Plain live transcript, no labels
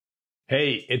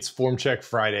Hey, it's Form Check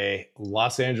Friday,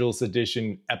 Los Angeles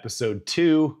edition, episode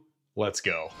 2. Let's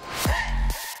go.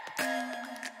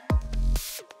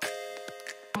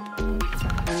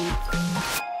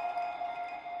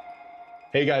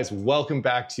 Hey guys, welcome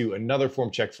back to another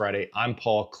Form Check Friday. I'm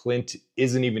Paul. Clint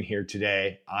isn't even here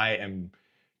today. I am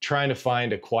trying to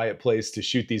find a quiet place to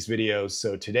shoot these videos.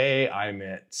 So today I'm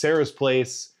at Sarah's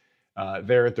place.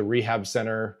 They're at the rehab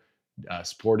center.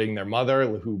 Supporting their mother,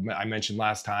 who I mentioned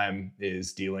last time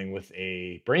is dealing with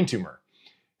a brain tumor.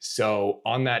 So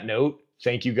on that note,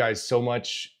 thank you guys so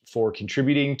much for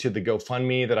contributing to the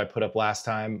GoFundMe that I put up last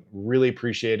time. Really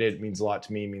appreciate it. It means a lot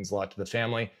to me, means a lot to the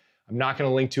family. I'm not going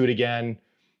to link to it again.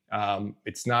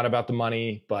 It's not about the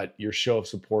money, but your show of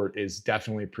support is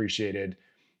definitely appreciated.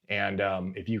 And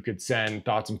if you could send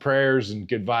thoughts and prayers and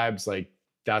good vibes, like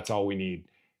that's all we need.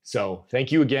 So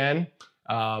thank you again.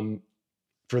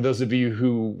 For those of you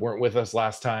who weren't with us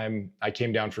last time, I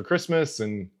came down for Christmas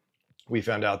and we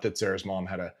found out that Sarah's mom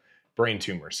had a brain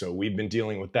tumor. So we've been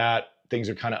dealing with that. Things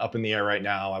are kind of up in the air right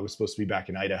now. I was supposed to be back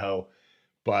in Idaho,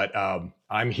 but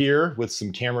I'm here with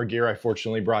some camera gear I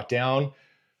fortunately brought down.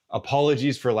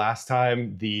 Apologies for last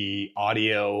time. The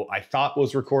audio I thought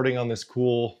was recording on this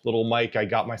cool little mic I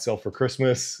got myself for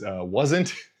Christmas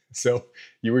wasn't. So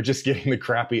you were just getting the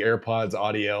crappy AirPods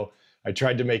audio. I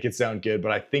tried to make it sound good, but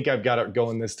I think I've got it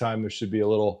going this time. There should be a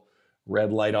little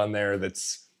red light on there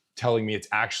that's telling me it's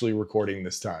actually recording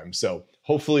this time. So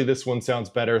hopefully this one sounds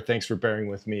better. Thanks for bearing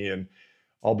with me, and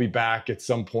I'll be back at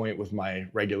some point with my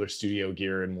regular studio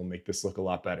gear and we'll make this look a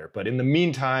lot better. But in the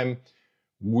meantime,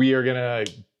 we are gonna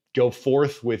go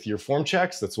forth with your form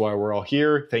checks. That's why we're all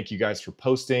here. Thank you guys for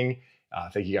posting.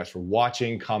 Thank you guys for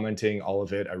watching, commenting, all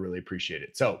of it. I really appreciate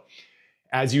it. So,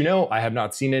 as you know, I have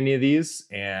not seen any of these,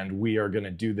 and we are going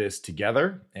to do this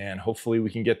together, and hopefully we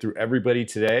can get through everybody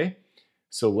today.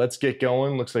 So let's get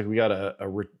going. Looks like we got a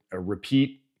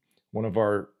repeat, one of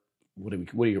our,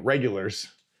 regulars,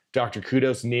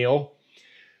 DrKudos, Neil.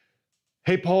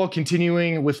 Hey, Paul,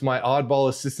 continuing with my oddball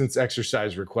assistance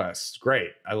exercise request. Great,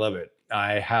 I love it.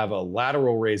 I have a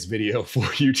lateral raise video for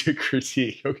you to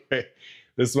critique. Okay,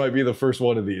 this might be the first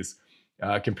one of these.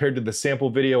 Compared to the sample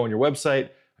video on your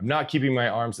website, I'm not keeping my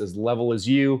arms as level as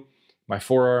you. My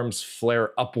forearms flare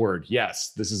upward.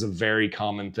 Yes, this is a very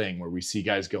common thing where we see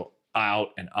guys go out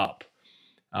and up.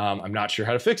 I'm not sure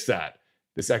how to fix that.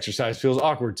 This exercise feels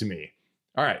awkward to me.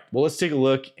 All right, well, let's take a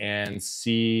look and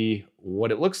see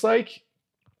what it looks like.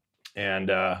 And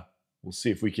we'll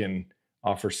see if we can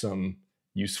offer some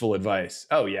useful advice.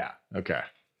 Oh yeah, okay.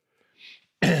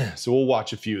 So we'll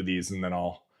watch a few of these and then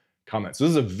I'll comment. So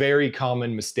this is a very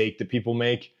common mistake that people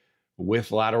make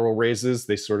with lateral raises.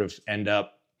 They sort of end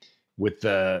up with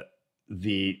the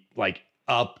like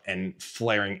up and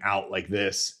flaring out like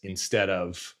this instead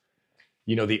of,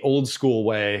 you know, the old school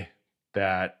way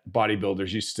that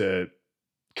bodybuilders used to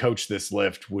coach this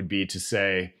lift would be to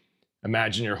say,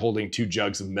 imagine you're holding 2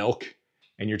 jugs of milk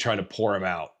and you're trying to pour them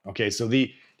out. Okay, so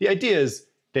the idea is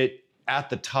that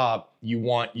at the top, you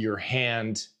want your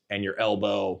hand and your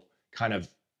elbow kind of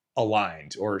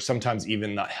aligned, or sometimes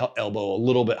even the elbow a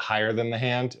little bit higher than the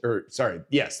hand, or sorry,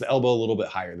 yes, the elbow a little bit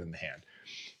higher than the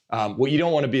hand. What you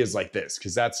don't want to be is like this,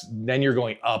 because then you're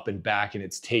going up and back and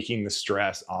it's taking the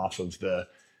stress off of the,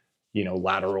 you know,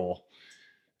 lateral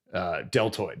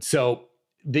deltoid. So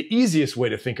the easiest way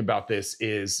to think about this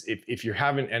is if you're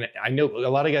having, and I know a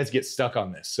lot of guys get stuck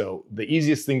on this. So the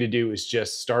easiest thing to do is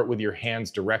just start with your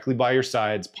hands directly by your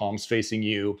sides, palms facing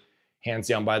you, hands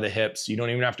down by the hips. You don't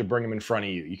even have to bring them in front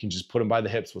of you. You can just put them by the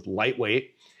hips with light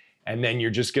weight. And then you're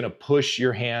just gonna push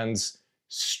your hands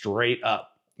straight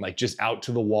up, like just out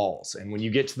to the walls. And when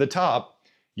you get to the top,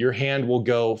 your hands will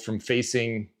go from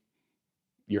facing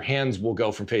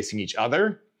each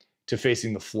other to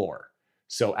facing the floor.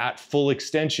 So at full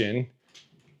extension,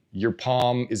 your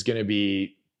palm is gonna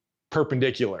be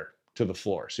perpendicular to the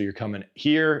floor. So you're coming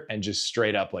here and just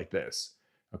straight up like this.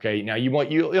 Okay, now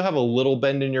you'll have a little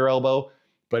bend in your elbow,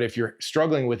 but if you're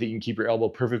struggling with it, you can keep your elbow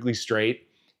perfectly straight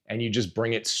and you just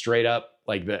bring it straight up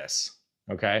like this,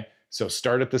 okay? So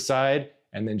start at the side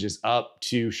and then just up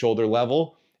to shoulder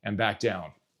level and back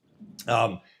down.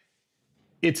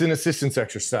 It's an assistance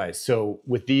exercise. So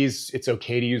with these, it's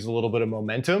okay to use a little bit of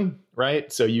momentum,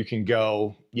 right? So you can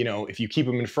go, you know, if you keep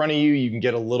them in front of you, you can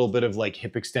get a little bit of like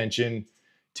hip extension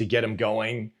to get them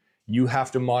going. You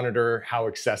have to monitor how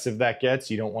excessive that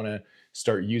gets. You don't want to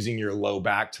start using your low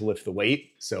back to lift the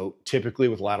weight. So typically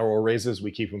with lateral raises, we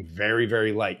keep them very,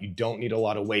 very light. You don't need a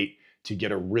lot of weight to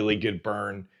get a really good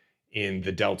burn in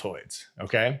the deltoids,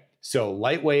 okay? So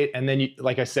lightweight, and then,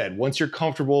 like I said, once you're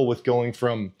comfortable with going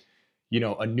from, you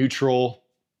know, a neutral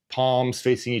palms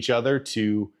facing each other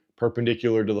to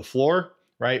perpendicular to the floor,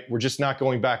 right? We're just not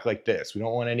going back like this. We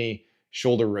don't want any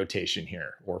shoulder rotation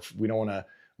here, or we don't want to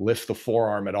lift the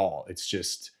forearm at all. It's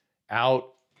just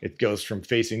out. It goes from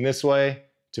facing this way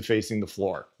to facing the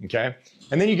floor, okay?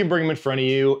 And then you can bring them in front of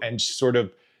you and sort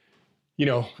of, you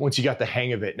know, once you got the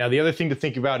hang of it. Now, the other thing to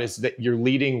think about is that you're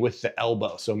leading with the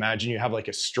elbow. So imagine you have like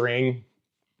a string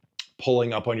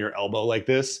pulling up on your elbow like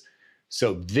this.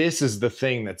 So this is the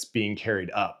thing that's being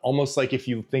carried up. Almost like if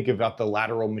you think about the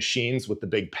lateral machines with the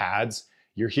big pads,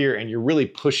 you're here and you're really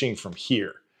pushing from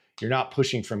here. You're not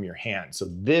pushing from your hand. So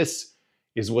this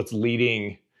is what's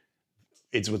leading,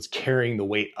 it's what's carrying the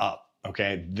weight up,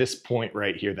 okay? This point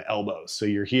right here, the elbows. So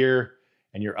you're here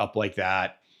and you're up like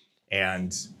that.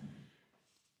 And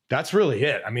that's really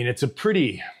it. I mean, it's a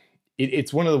pretty,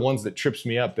 it's one of the ones that trips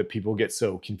me up that people get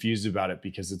so confused about it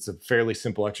because it's a fairly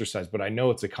simple exercise, but I know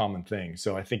it's a common thing.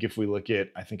 So I think if we look at,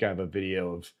 I think I have a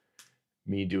video of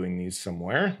me doing these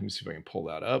somewhere. Let me see if I can pull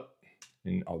that up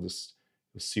and you'll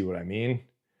see what I mean.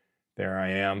 There I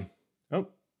am. Oh,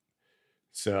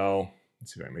 so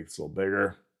let's see if I can make this a little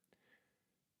bigger.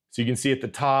 So you can see at the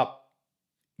top,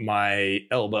 my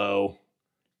elbow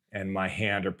and my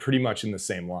hand are pretty much in the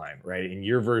same line, right? In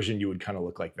your version, you would kind of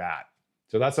look like that.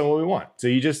 So that's not what we want. So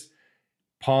you just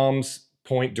palms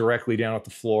point directly down at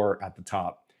the floor at the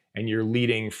top, and you're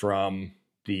leading from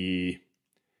the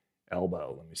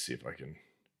elbow. Let me see if I can.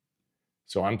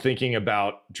 So I'm thinking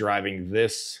about driving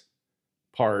this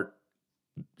part,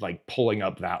 like pulling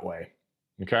up that way,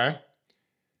 okay?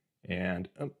 And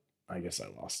oh, I guess I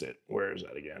lost it. Where is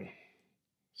that again?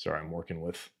 Sorry, I'm working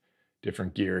with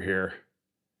different gear here.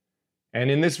 And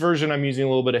in this version, I'm using a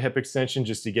little bit of hip extension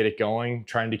just to get it going,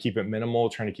 trying to keep it minimal,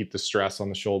 trying to keep the stress on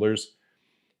the shoulders.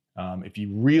 If you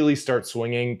really start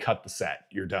swinging, cut the set,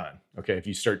 you're done. Okay, if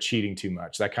you start cheating too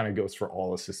much, that kind of goes for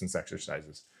all assistance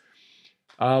exercises.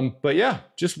 But yeah,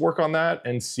 just work on that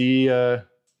and see, you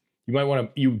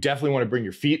definitely want to bring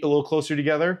your feet a little closer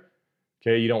together.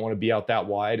 Okay, you don't want to be out that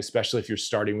wide, especially if you're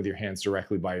starting with your hands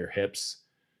directly by your hips,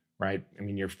 right? I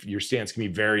mean, your stance can be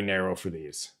very narrow for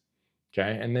these.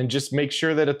 Okay, and then just make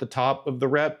sure that at the top of the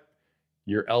rep,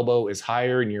 your elbow is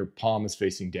higher and your palm is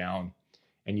facing down,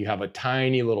 and you have a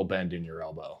tiny little bend in your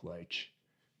elbow. Like,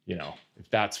 you know, if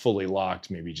that's fully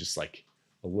locked, maybe just like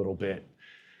a little bit.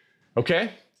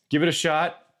 Okay, give it a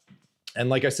shot. And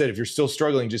like I said, if you're still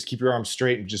struggling, just keep your arms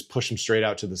straight and just push them straight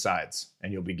out to the sides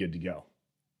and you'll be good to go.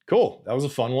 Cool, that was a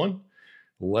fun one.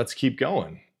 Let's keep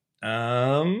going.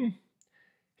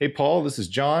 Hey, Paul, this is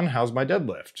John. How's my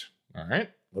deadlift? All right.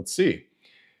 Let's see.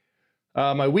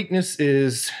 My weakness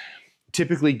is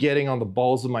typically getting on the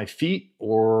balls of my feet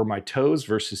or my toes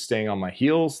versus staying on my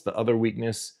heels. The other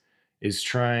weakness is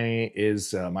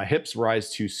my hips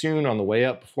rise too soon on the way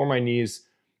up before my knees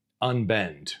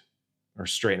unbend or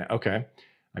straighten. Okay.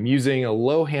 I'm using a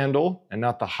low handle and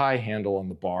not the high handle on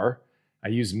the bar. I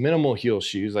use minimal heel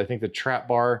shoes. I think the trap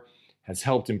bar has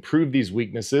helped improve these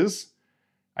weaknesses.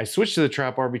 I switched to the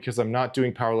trap bar because I'm not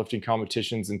doing powerlifting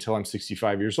competitions until I'm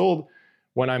 65 years old,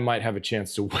 when I might have a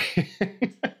chance to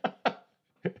win.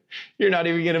 You're not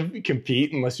even gonna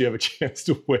compete unless you have a chance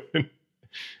to win.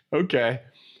 Okay.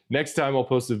 Next time I'll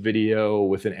post a video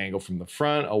with an angle from the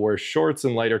front. I'll wear shorts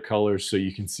in lighter colors so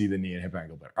you can see the knee and hip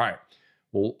angle better. All right.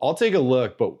 Well, I'll take a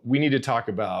look, but we need to talk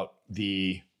about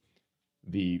the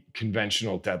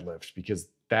conventional deadlift because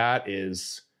that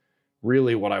is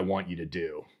really what I want you to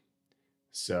do.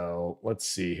 So let's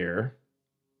see here.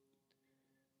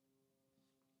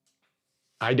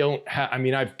 I've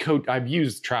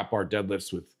used trap bar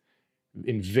deadlifts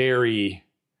in very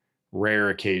rare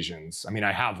occasions. I mean,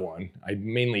 I have one. I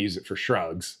mainly use it for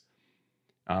shrugs.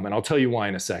 And I'll tell you why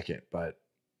in a second, but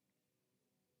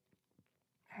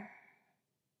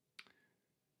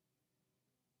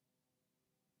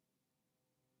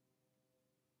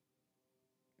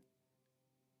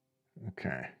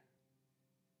okay.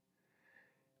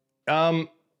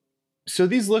 So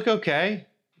these look okay,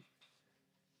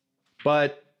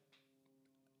 but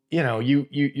you know,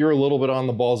 you're a little bit on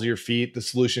the balls of your feet. The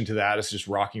solution to that is just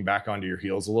rocking back onto your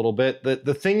heels a little bit.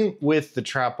 The thing with the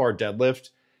trap bar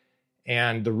deadlift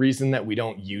and the reason that we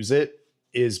don't use it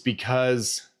is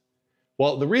because,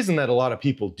 well, the reason that a lot of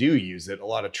people do use it, a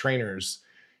lot of trainers,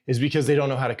 is because they don't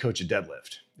know how to coach a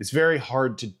deadlift. It's very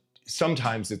hard to,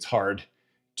 sometimes it's hard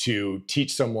to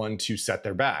teach someone to set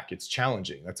their back. It's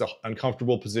challenging. That's an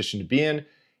uncomfortable position to be in.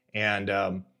 And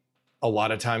a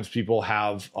lot of times people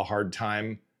have a hard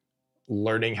time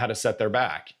learning how to set their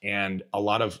back. And a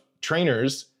lot of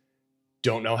trainers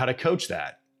don't know how to coach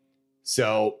that.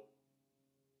 So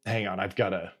hang on, I've got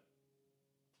to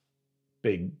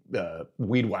big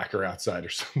weed whacker outside or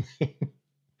something.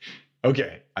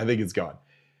 Okay, I think it's gone.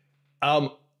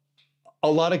 A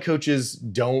lot of coaches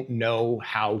don't know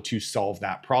how to solve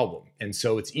that problem. And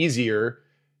so it's easier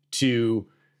to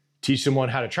teach someone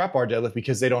how to trap bar deadlift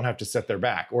because they don't have to set their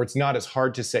back, or it's not as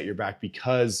hard to set your back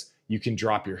because you can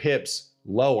drop your hips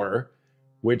lower,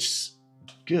 which,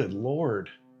 good Lord,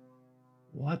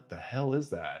 what the hell is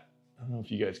that? I don't know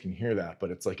if you guys can hear that, but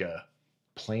it's like a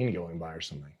plane going by or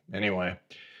something. Anyway,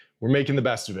 we're making the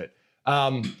best of it.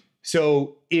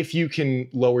 So if you can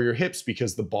lower your hips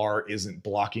because the bar isn't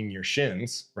blocking your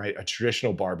shins, right? A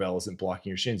traditional barbell isn't blocking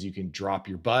your shins. You can drop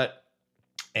your butt,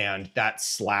 and that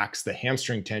slacks the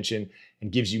hamstring tension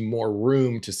and gives you more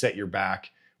room to set your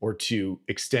back or to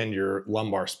extend your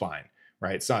lumbar spine,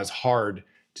 right? It's not as hard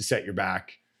to set your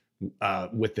back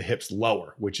with the hips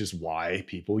lower, which is why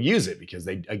people use it, because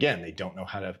they don't know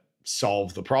how to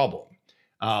solve the problem.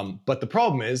 But the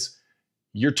problem is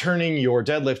you're turning your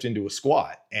deadlift into a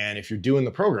squat. And if you're doing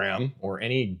the program or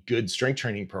any good strength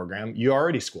training program, you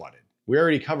already squatted. We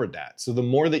already covered that. So the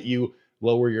more that you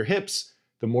lower your hips,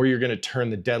 the more you're going to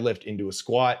turn the deadlift into a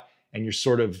squat, and you're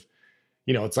sort of,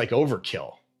 it's like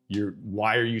overkill.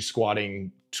 Why are you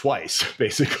squatting twice,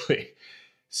 basically?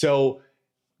 So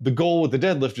the goal with the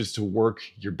deadlift is to work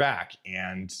your back.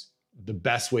 And the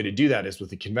best way to do that is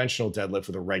with a conventional deadlift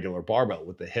with a regular barbell,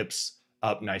 with the hips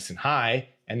up nice and high.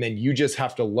 And then you just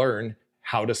have to learn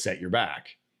how to set your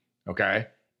back. Okay.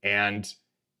 And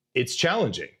it's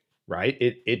challenging, right?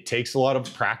 It takes a lot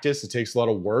of practice. It takes a lot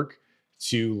of work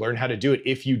to learn how to do it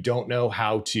if you don't know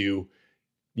how to,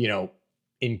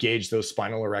 engage those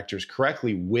spinal erectors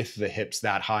correctly with the hips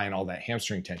that high and all that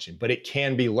hamstring tension. But it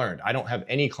can be learned. I don't have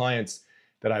any clients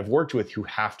that I've worked with who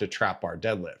have to trap bar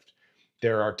deadlift.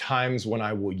 There are times when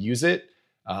I will use it,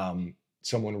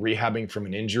 someone rehabbing from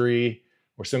an injury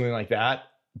or something like that,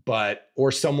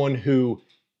 or someone who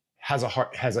has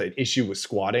an issue with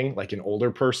squatting, like an older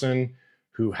person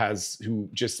who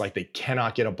just like they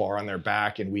cannot get a bar on their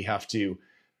back, and we have to,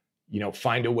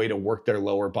 find a way to work their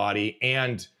lower body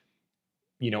and,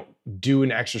 do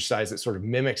an exercise that sort of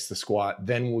mimics the squat,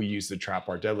 then we'll use the trap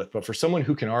bar deadlift. But for someone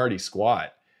who can already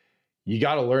squat, you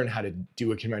got to learn how to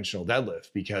do a conventional deadlift,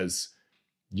 because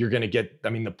you're going to get,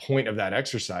 the point of that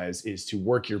exercise is to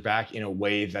work your back in a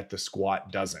way that the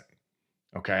squat doesn't.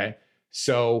 Okay.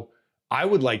 So I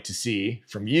would like to see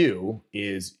from you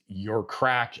is your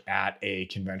crack at a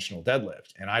conventional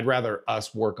deadlift. And I'd rather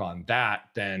us work on that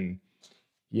than,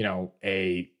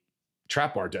 a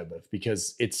trap bar deadlift,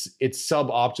 because it's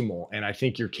suboptimal. And I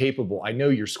think you're capable. I know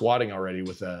you're squatting already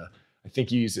with I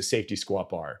think you use a safety squat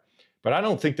bar, but I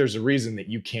don't think there's a reason that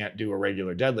you can't do a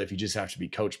regular deadlift. You just have to be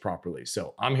coached properly.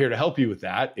 So I'm here to help you with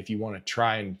that. If you want to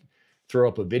try and throw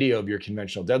up a video of your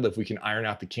conventional deadlift, we can iron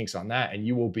out the kinks on that, and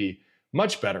you will be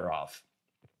much better off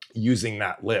using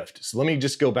that lift. So let me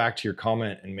just go back to your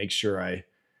comment and make sure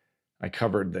I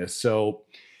covered this. So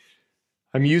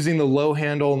I'm using the low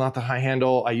handle, not the high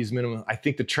handle. I use minimum. I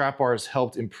think the trap bar has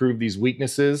helped improve these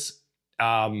weaknesses.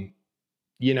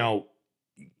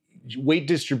 Weight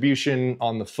distribution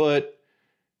on the foot,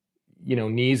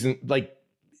 knees, and like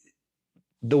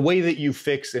the way that you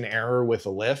fix an error with a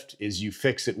lift is you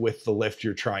fix it with the lift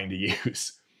you're trying to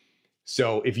use.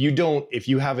 So if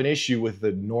you have an issue with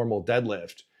the normal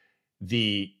deadlift,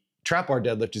 the trap bar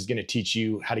deadlift is going to teach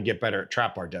you how to get better at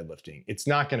trap bar deadlifting. It's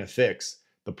not going to fix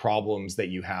the problems that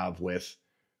you have with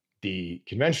the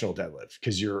conventional deadlift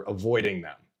because you're avoiding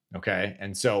them. Okay.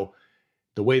 And so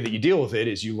the way that you deal with it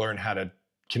is you learn how to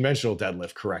conventional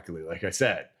deadlift correctly, like I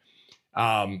said.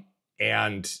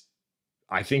 And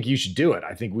I think you should do it.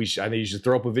 I think you should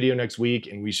throw up a video next week,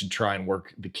 and we should try and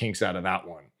work the kinks out of that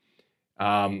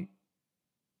one.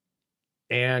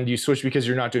 And you switch because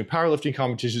you're not doing powerlifting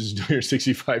competitions until you're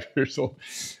 65 years old.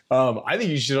 I think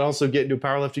you should also get into a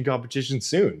powerlifting competition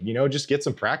soon. Just get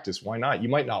some practice. Why not? You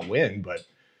might not win, but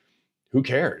who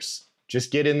cares?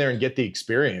 Just get in there and get the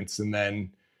experience. And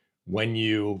then when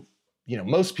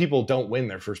most people don't win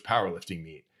their first powerlifting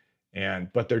meet,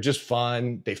 but they're just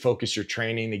fun. They focus your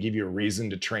training. They give you a reason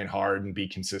to train hard and be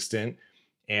consistent.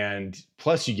 And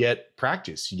plus you get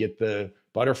practice, you get the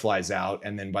butterflies out.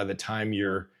 And then by the time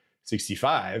you're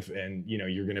 65 and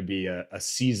you're going to be a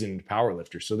seasoned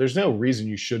powerlifter. So there's no reason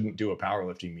you shouldn't do a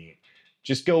powerlifting meet.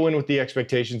 Just go in with the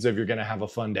expectations of you're going to have a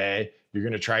fun day. You're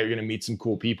going to meet some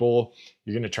cool people.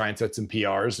 You're going to try and set some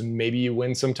PRs, and maybe you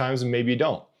win sometimes and maybe you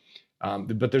don't.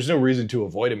 But there's no reason to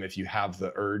avoid them if you have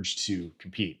the urge to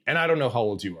compete. And I don't know how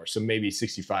old you are. So maybe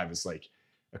 65 is like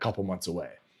a couple months away.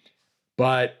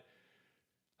 But,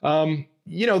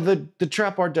 the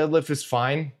trap bar deadlift is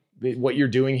fine. What you're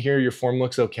doing here, your form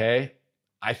looks okay.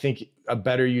 I think a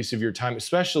better use of your time,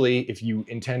 especially if you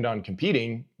intend on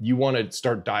competing, you want to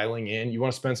start dialing in. You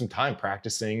want to spend some time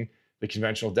practicing the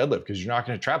conventional deadlift because you're not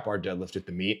going to trap bar deadlift at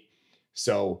the meet.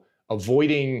 So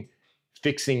avoiding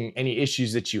fixing any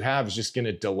issues that you have is just going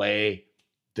to delay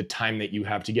the time that you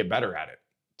have to get better at it.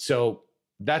 So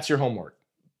that's your homework.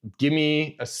 Give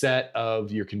me a set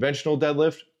of your conventional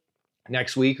deadlift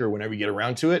next week or whenever you get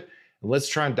around to it. And let's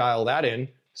try and dial that in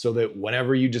so that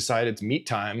whenever you decide it's meet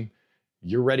time,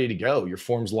 you're ready to go. Your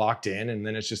form's locked in, and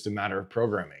then it's just a matter of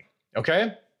programming.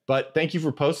 Okay? But thank you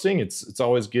for posting. It's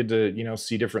always good to, you know,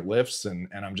 see different lifts, and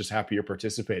I'm just happy you're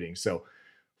participating. So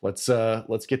let's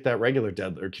get that regular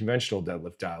deadlift or conventional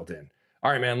deadlift dialed in.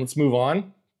 All right, man, let's move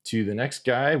on to the next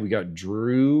guy. We got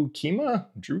DrewKema.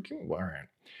 All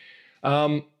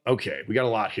right. Okay, we got a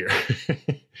lot here.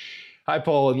 Hi,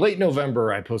 Paul. In late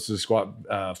November, I posted a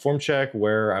squat form check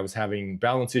where I was having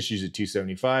balance issues at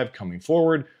 275 coming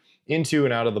forward into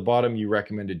and out of the bottom. You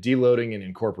recommended deloading and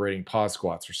incorporating pause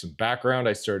squats. For some background,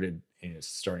 I started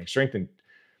starting strength in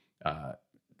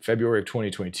February of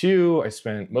 2022. I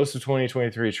spent most of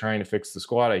 2023 trying to fix the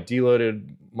squat. I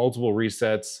deloaded multiple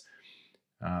resets,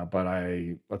 but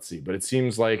it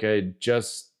seems like I'm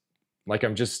just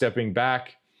stepping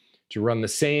back to run to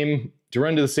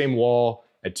the same wall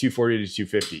at 240 to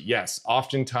 250. Yes,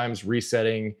 oftentimes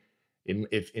resetting in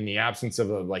the absence of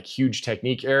a huge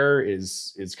technique error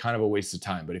is kind of a waste of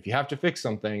time. But if you have to fix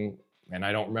something, and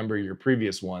I don't remember your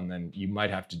previous one, then you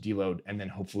might have to deload and then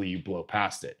hopefully you blow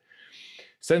past it.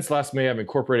 Since last May, I've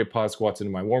incorporated pause squats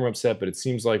into my warm-up set, but it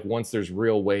seems like once there's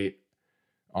real weight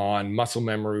on, muscle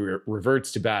memory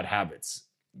reverts to bad habits.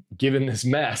 Given this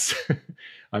mess,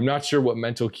 I'm not sure what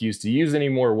mental cues to use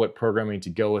anymore or what programming to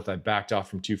go with. I backed off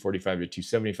from 245 to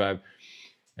 275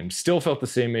 and still felt the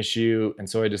same issue. And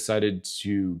so I decided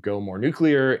to go more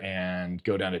nuclear and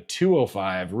go down to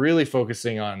 205, really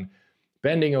focusing on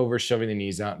bending over, shoving the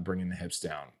knees out, and bringing the hips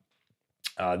down.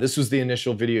 This was the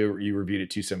initial video you reviewed at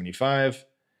 275.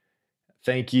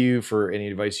 Thank you for any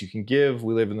advice you can give.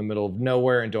 We live in the middle of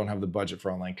nowhere and don't have the budget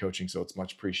for online coaching, so it's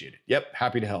much appreciated. Yep,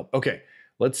 happy to help. Okay,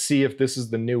 let's see if this is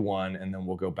the new one, and then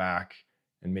we'll go back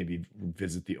and maybe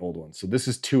visit the old one. So this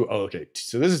is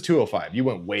so this is 205. You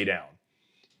went way down.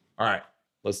 All right,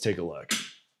 let's take a look.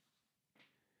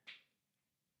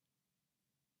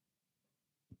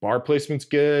 Bar placement's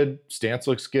good. Stance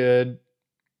looks good.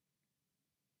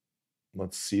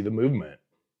 Let's see the movement.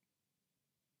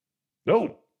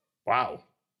 Oh, wow.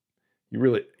 You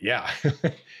really, yeah.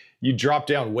 You dropped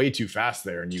down way too fast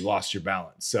there and you lost your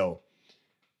balance. So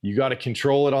you got to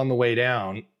control it on the way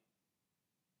down.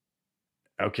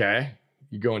 Okay.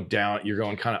 You're going down. You're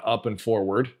going kind of up and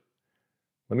forward.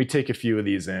 Let me take a few of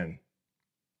these in.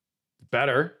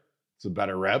 Better. It's a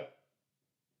better rep.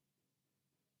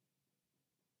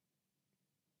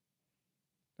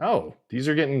 Oh, these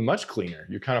are getting much cleaner.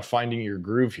 You're kind of finding your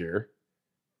groove here.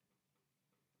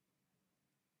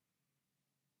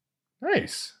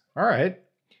 Nice. All right.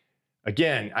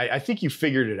 Again, I think you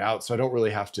figured it out, so I don't really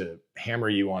have to hammer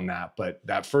you on that. But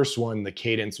that first one, the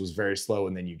cadence was very slow,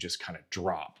 and then you just kind of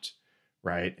dropped,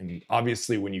 right? And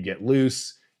obviously, when you get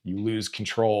loose, you lose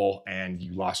control, and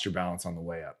you lost your balance on the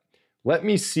way up. Let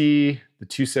me see the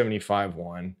 275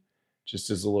 one,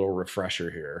 just as a little refresher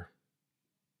here.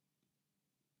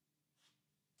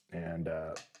 And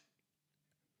I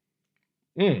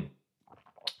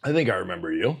think I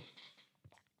remember you.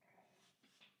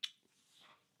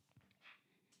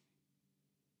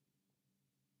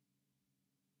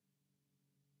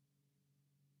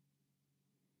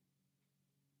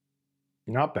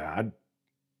 Not bad.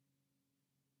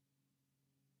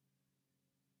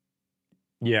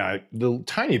 Yeah, the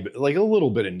tiny bit, like a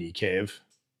little bit of knee cave.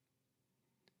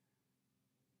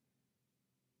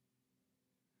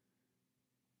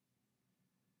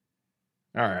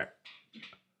 All right.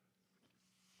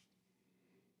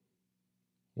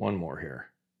 One more here.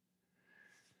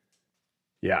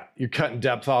 Yeah, you're cutting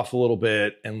depth off a little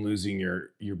bit and losing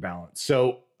your balance.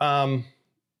 So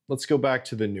let's go back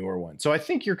to the newer one. So I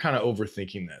think you're kind of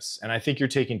overthinking this, and I think you're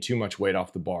taking too much weight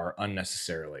off the bar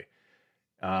unnecessarily.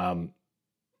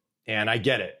 And I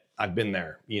get it. I've been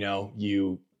there. You know,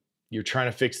 you're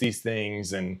trying to fix these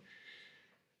things, and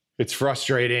it's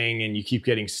frustrating, and you keep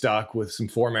getting stuck with some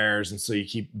form errors, and so you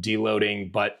keep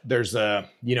deloading. But there's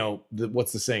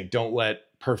what's the saying? Don't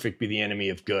let perfect be the enemy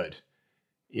of good.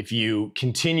 If you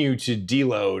continue to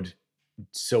deload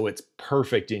so it's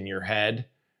perfect in your head,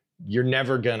 you're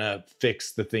never gonna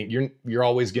fix the thing. You're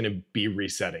always gonna be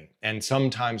resetting. And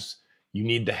sometimes you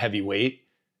need the heavy weight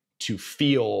to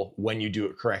feel when you do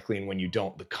it correctly and when you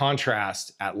don't. The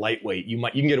contrast at lightweight, you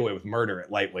can get away with murder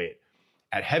at lightweight.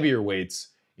 At heavier weights,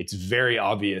 It's very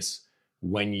obvious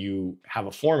when you have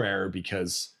a form error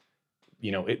because,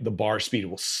 you know, the bar speed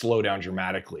will slow down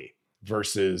dramatically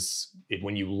versus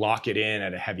when you lock it in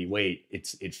at a heavy weight,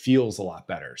 it feels a lot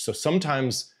better. So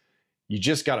sometimes you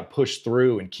just got to push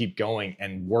through and keep going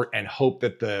and work and hope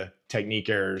that the technique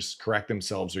errors correct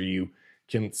themselves or you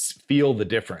can feel the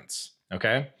difference.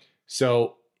 Okay.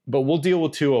 So, but we'll deal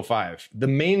with 205. The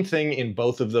main thing in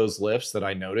both of those lifts that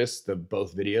I noticed,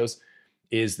 both videos,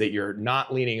 is that you're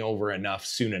not leaning over enough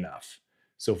soon enough.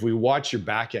 So if we watch your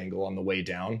back angle on the way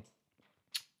down,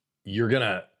 you're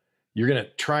gonna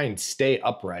try and stay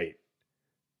upright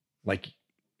like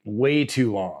way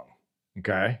too long.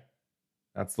 Okay.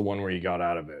 That's the one where you got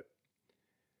out of it.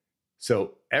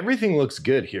 So everything looks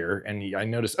good here. And I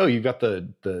noticed, oh, you got the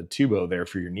tubo there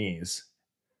for your knees.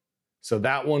 So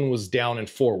that one was down and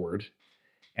forward.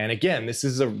 And again, this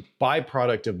is a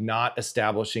byproduct of not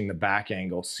establishing the back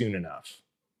angle soon enough.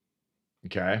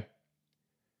 Okay.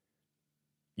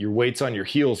 Your weight's on your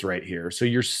heels right here. So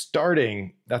you're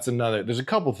starting, there's a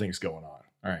couple things going on.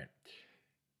 All right.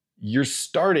 You're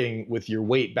starting with your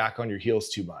weight back on your heels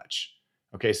too much.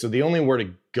 Okay, so the only where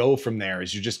to go from there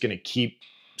is you're just gonna keep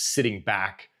sitting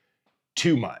back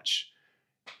too much.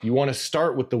 You wanna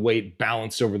start with the weight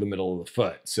balanced over the middle of the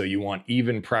foot. So you want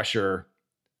even pressure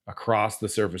across the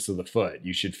surface of the foot.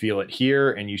 You should feel it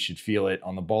here and you should feel it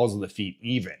on the balls of the feet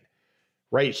even.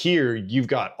 Right here, you've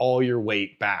got all your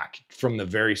weight back from the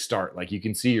very start. Like you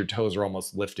can see your toes are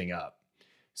almost lifting up.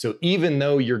 So even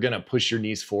though you're gonna push your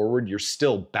knees forward, you're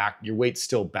still back, your weight's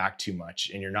still back too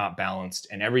much and you're not balanced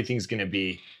and everything's gonna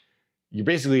be, you're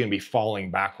basically gonna be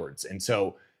falling backwards. And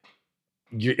so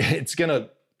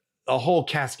a whole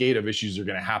cascade of issues are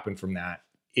gonna happen from that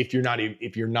if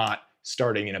you're not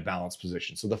starting in a balanced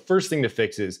position. So the first thing to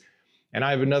fix is, and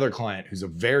I have another client who's a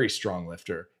very strong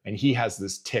lifter and he has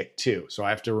this tick too. So I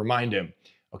have to remind him,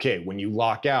 okay, when you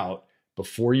lock out,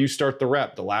 before you start the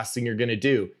rep, the last thing you're gonna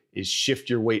do is shift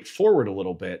your weight forward a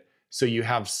little bit so you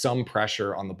have some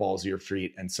pressure on the balls of your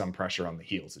feet and some pressure on the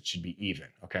heels. It should be even,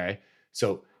 okay?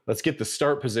 So let's get the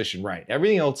start position right.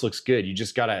 Everything else looks good. You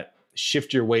just gotta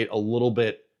shift your weight a little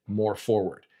bit more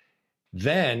forward.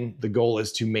 Then the goal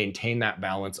is to maintain that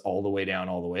balance all the way down,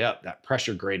 all the way up. That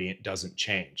pressure gradient doesn't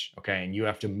change, okay? And you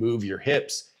have to move your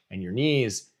hips and your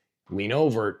knees, lean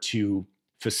over to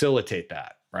facilitate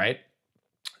that, right?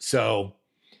 So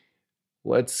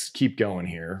let's keep going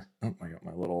here. Oh, I got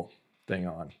my little thing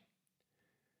on.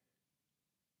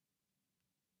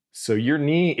 So your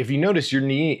knee, if you notice, your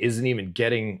knee isn't even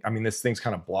getting, I mean, this thing's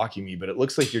kind of blocking me, but it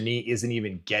looks like your knee isn't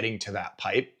even getting to that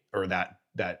pipe or that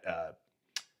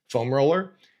foam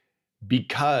roller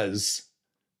because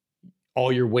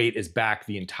all your weight is back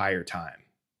the entire time.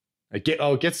 It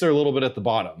gets there a little bit at the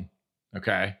bottom,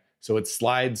 okay? So it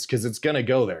slides because it's gonna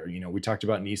go there. You know, we talked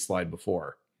about knee slide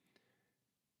before.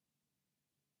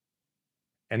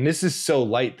 And this is so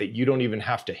light that you don't even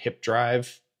have to hip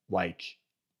drive like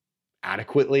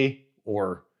adequately,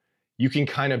 or you can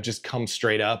kind of just come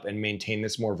straight up and maintain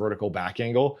this more vertical back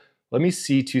angle. Let me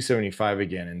see 275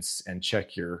 again and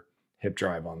check your hip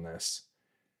drive on this.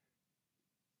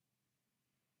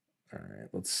 All right,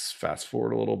 let's fast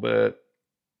forward a little bit.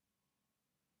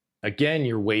 Again,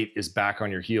 your weight is back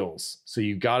on your heels. So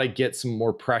you gotta get some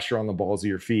more pressure on the balls of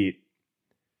your feet,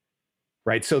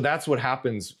 right? So that's what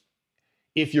happens.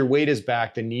 If your weight is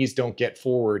back, the knees don't get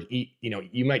forward. You know,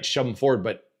 you might shove them forward,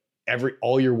 but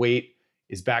all your weight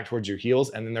is back towards your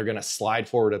heels, and then they're gonna slide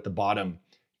forward at the bottom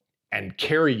and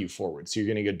carry you forward. So you're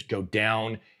gonna go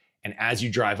down, and as you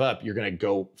drive up, you're gonna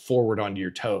go forward onto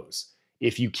your toes.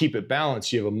 If you keep it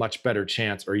balanced, you have a much better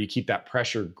chance, or you keep that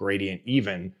pressure gradient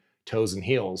even, toes and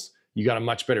heels, you got a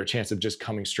much better chance of just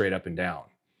coming straight up and down.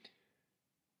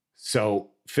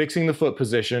 So fixing the foot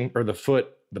position, or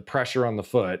the pressure on the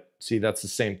foot, see, that's the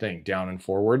same thing, down and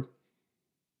forward.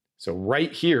 So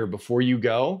right here, before you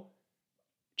go,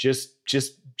 just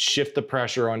shift the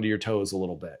pressure onto your toes a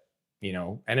little bit, you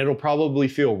know, and it'll probably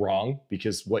feel wrong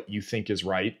because what you think is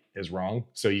right is wrong.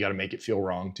 So you got to make it feel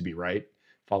wrong to be right.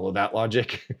 Follow that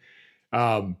logic.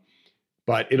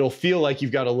 But it'll feel like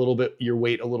you've got your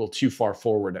weight a little too far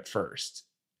forward at first.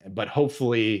 But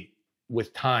hopefully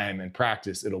with time and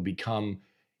practice, you'll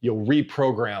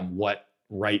reprogram what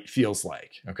right feels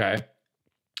like, okay?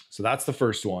 So that's the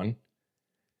first one.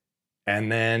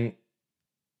 And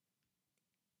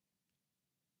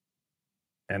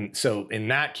so in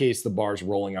that case, the bar's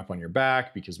rolling up on your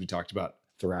back because we talked about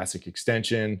thoracic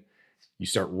extension. You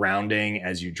start rounding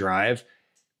as you drive,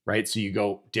 right? So you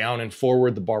go down and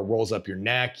forward, the bar rolls up your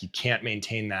neck. You can't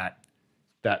maintain that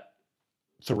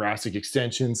thoracic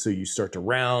extension. So you start to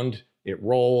round, it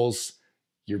rolls,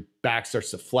 your back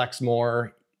starts to flex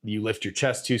more, you lift your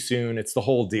chest too soon, it's the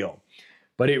whole deal.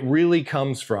 But it really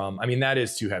comes from, I mean, that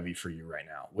is too heavy for you right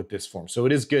now with this form. So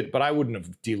it is good, but I wouldn't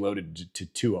have deloaded to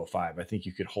 205. I think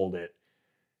you could hold it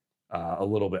a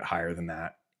little bit higher than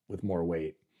that with more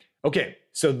weight. Okay,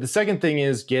 so the second thing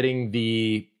is getting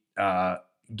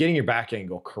your back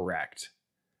angle correct.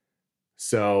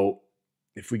 So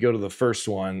if we go to the first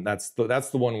one, that's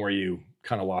the one where you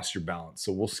kind of lost your balance.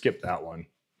 So we'll skip that one.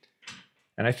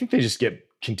 And I think they just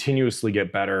continuously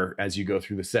get better as you go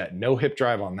through the set. No hip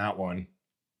drive on that one.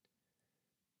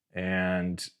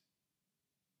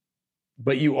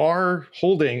 But you are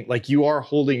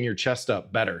holding your chest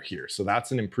up better here. So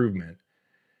that's an improvement.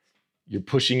 You're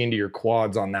pushing into your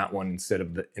quads on that one instead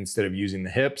of using the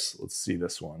hips. Let's see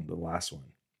this one, the last one.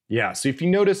 Yeah, so if you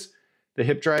notice, the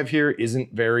hip drive here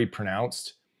isn't very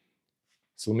pronounced.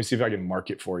 So let me see if I can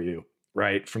mark it for you,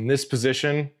 right? From this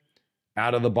position,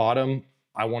 out of the bottom,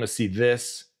 I want to see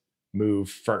this move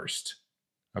first,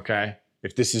 okay?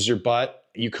 If this is your butt,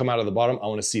 you come out of the bottom, I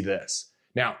want to see this.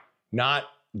 Now, not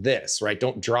this, right?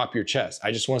 Don't drop your chest.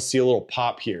 I just want to see a little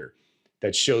pop here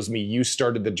that shows me you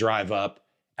started the drive up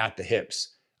at the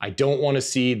hips. I don't want to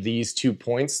see these 2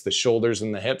 points, the shoulders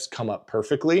and the hips, come up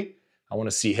perfectly. I want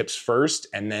to see hips first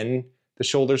and then the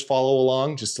shoulders follow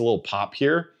along, just a little pop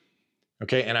here.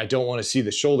 Okay, and I don't want to see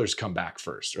the shoulders come back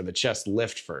first or the chest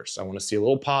lift first. I want to see a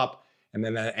little pop and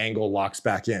then that angle locks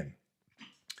back in.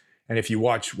 And if you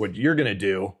watch what you're gonna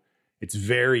do, it's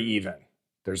very even.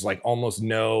 There's like almost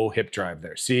no hip drive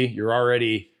there. See, you're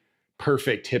already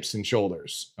perfect hips and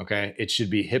shoulders, okay? It should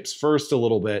be hips first a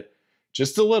little bit,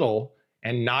 just a little,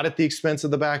 and not at the expense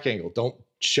of the back angle. Don't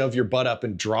shove your butt up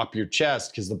and drop your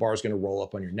chest because the bar is gonna roll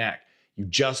up on your neck. You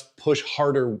just push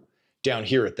harder down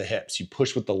here at the hips. You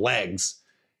push with the legs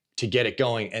to get it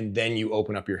going, and then you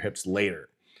open up your hips later.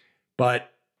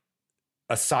 But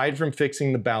aside from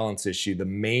fixing the balance issue, the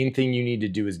main thing you need to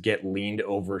do is get leaned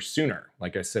over sooner,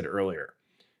 like I said earlier.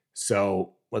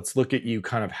 So let's look at you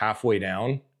kind of halfway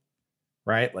down,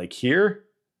 right? Like here,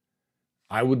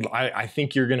 I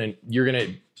think you're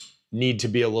gonna need to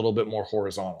be a little bit more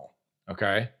horizontal,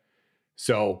 okay?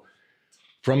 So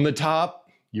from the top,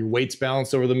 your weight's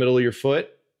balanced over the middle of your foot.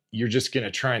 You're just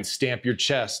gonna try and stamp your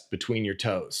chest between your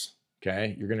toes,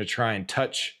 okay? You're gonna try and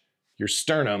touch your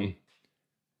sternum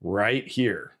right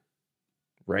here,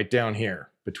 right down here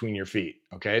between your feet,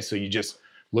 okay? So you just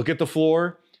look at the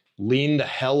floor, lean the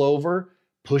hell over,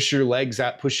 push your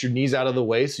knees out of the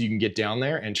way so you can get down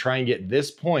there and try and get this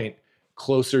point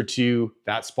closer to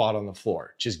that spot on the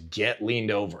floor. Just get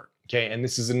leaned over, okay? And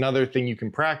this is another thing you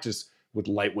can practice with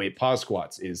lightweight pause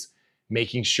squats is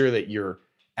making sure that you're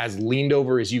as leaned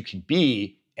over as you can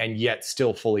be and yet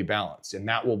still fully balanced. And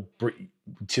that will,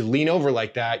 to lean over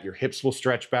like that, your hips will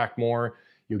stretch back more,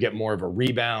 you'll get more of a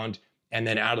rebound, and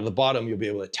then out of the bottom, you'll be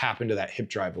able to tap into that hip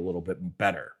drive a little bit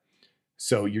better.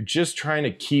 So you're just trying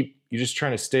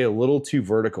to stay a little too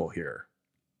vertical here.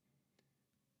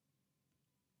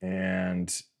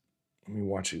 And let me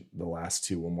watch the last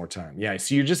two one more time. Yeah,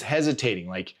 so you're just hesitating.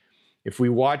 Like if we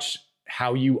watch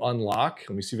how you unlock,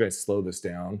 let me see if I slow this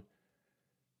down.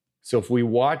 So if we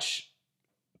watch,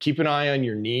 keep an eye on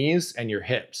your knees and your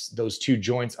hips, those two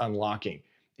joints unlocking.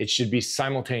 It should be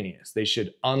simultaneous. They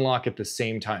should unlock at the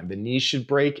same time. The knees should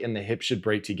break and the hips should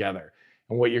break together.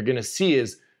 And what you're gonna see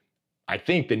is, I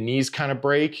think the knees kind of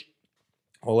break.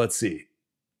 Well, let's see.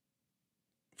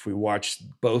 If we watch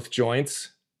both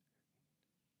joints,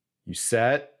 you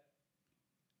set.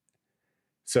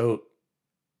 So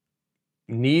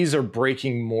knees are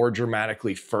breaking more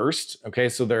dramatically first, okay?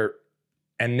 So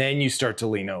and then you start to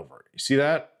lean over. You see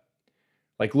that?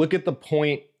 Like look at the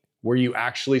point where you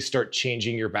actually start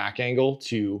changing your back angle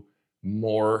to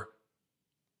more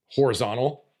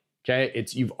horizontal, okay?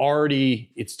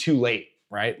 It's too late,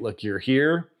 right? Look, you're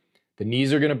here, the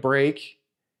knees are gonna break,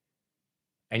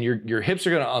 and your hips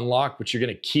are gonna unlock, but you're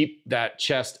gonna keep that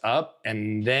chest up,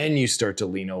 and then you start to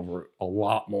lean over a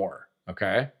lot more,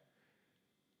 okay?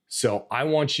 So I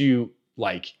want you,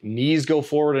 like, knees go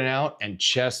forward and out, and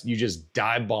chest, you just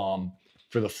dive bomb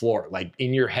for the floor. Like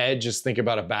in your head, just think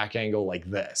about a back angle like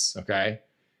this, okay?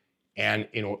 And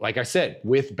like I said,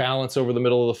 with balance over the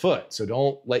middle of the foot. So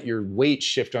don't let your weight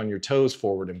shift on your toes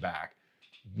forward and back.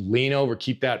 Lean over,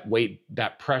 keep that weight,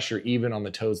 that pressure even on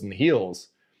the toes and the heels,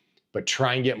 but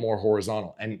try and get more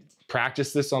horizontal. And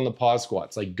practice this on the pause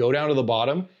squats. Like go down to the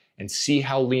bottom and see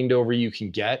how leaned over you can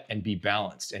get and be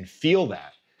balanced and feel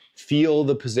that. Feel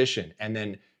the position and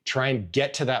then try and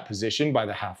get to that position by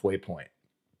the halfway point.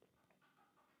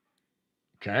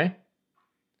 Okay?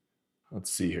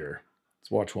 Let's see here. Let's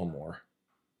watch one more.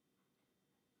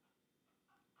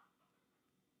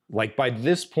 Like by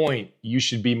this point, you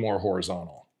should be more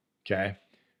horizontal, okay?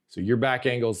 So your back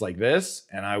angle is like this,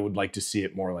 and I would like to see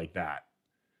it more like that,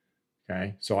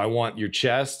 okay? So I want your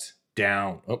chest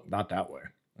down. Oh, not that way.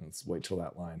 Let's wait till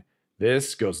that line.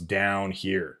 This goes down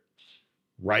here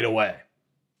right away,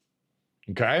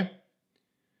 okay?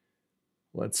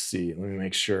 Let's see, let me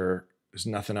make sure there's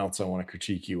nothing else I want to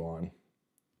critique you on.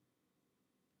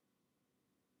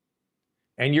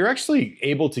 And you're actually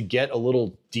able to get a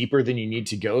little deeper than you need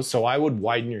to go. So I would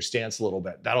widen your stance a little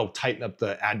bit. That'll tighten up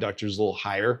the adductors a little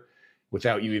higher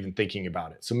without you even thinking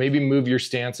about it. So maybe move your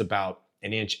stance about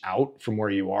an inch out from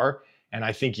where you are. And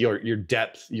I think your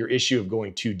depth, your issue of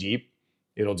going too deep,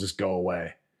 it'll just go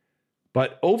away.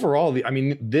 But overall, I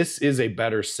mean, this is a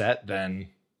better set than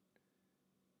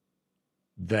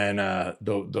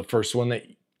the first one that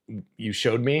you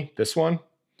showed me, this one.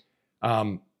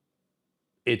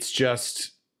 It's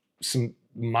just some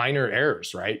minor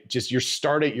errors, right? Just you're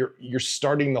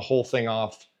starting the whole thing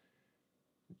off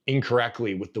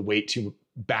incorrectly with the weight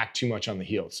back too much on the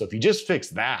heel. So if you just fix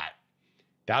that,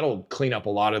 that'll clean up a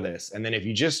lot of this. And then if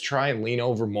you just try and lean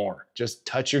over more, just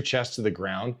touch your chest to the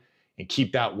ground and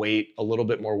keep that weight, a little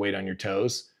bit more weight on your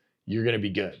toes, you're gonna be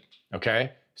good,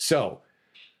 okay? So,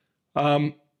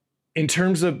 in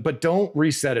terms of, but don't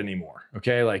reset anymore,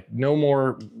 okay? Like no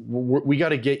more, we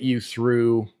gotta get you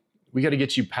through, we gotta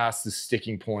get you past the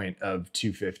sticking point of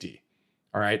 250,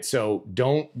 all right? So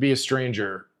don't be a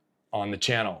stranger on the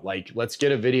channel. Like let's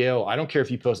get a video. I don't care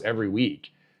if you post every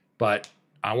week, but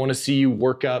I wanna see you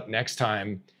work up next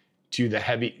time to the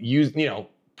heavy,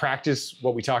 practice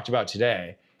what we talked about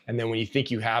today. And then when you think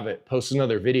you have it, post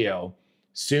another video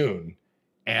soon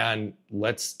and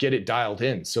let's get it dialed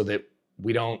in so that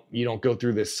you don't go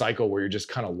through this cycle where you're just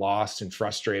kind of lost and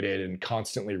frustrated and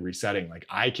constantly resetting. Like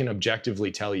I can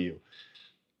objectively tell you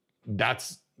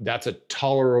that's a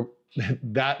tolerable,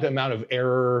 that amount of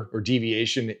error or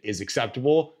deviation is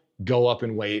acceptable. Go up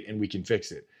in weight and we can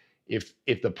fix it. If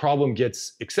the problem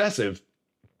gets excessive,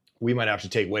 we might have to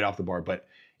take weight off the bar. But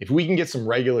if we can get some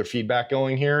regular feedback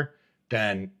going here,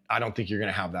 then I don't think you're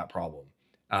going to have that problem.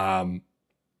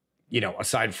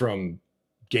 Aside from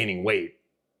gaining weight,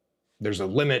 there's a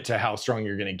limit to how strong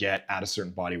you're going to get at a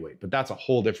certain body weight, but that's a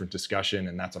whole different discussion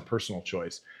and that's a personal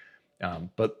choice.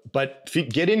 But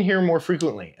get in here more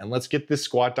frequently and let's get this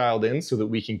squat dialed in so that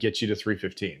we can get you to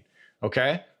 315.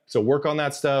 Okay. So work on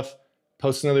that stuff,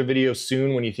 post another video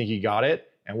soon when you think you got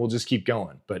it, and we'll just keep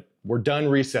going, but we're done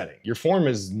resetting. Your form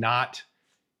is not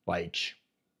like,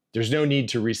 there's no need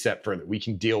to reset further. We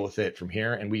can deal with it from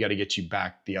here and we got to get you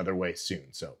back the other way soon.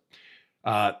 So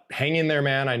hang in there,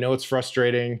 man. I know it's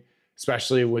frustrating,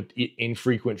 especially with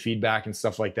infrequent feedback and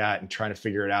stuff like that and trying to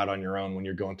figure it out on your own when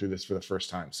you're going through this for the first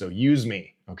time. So use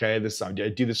me, okay? I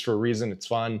do this for a reason. It's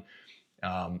fun.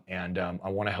 I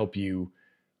want to help you.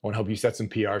 I want to help you set some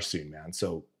PR soon, man.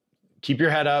 So keep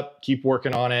your head up, keep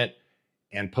working on it,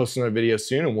 and post another video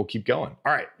soon and we'll keep going.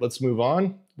 All right, let's move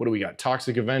on. What do we got?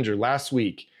 Toxic Avenger. Last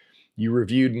week, you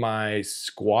reviewed my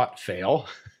squat fail.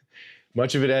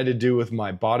 Much of it had to do with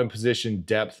my bottom position,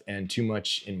 depth, and too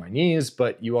much in my knees,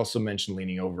 but you also mentioned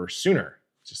leaning over sooner,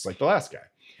 just like the last guy.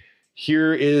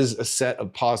 Here is a set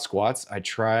of pause squats. I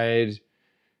tried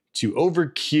to over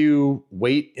cue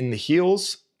weight in the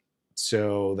heels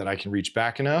so that I can reach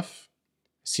back enough.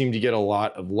 Seem to get a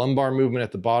lot of lumbar movement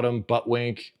at the bottom, butt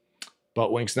wink.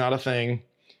 Butt wink's not a thing.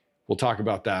 We'll talk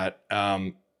about that.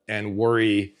 And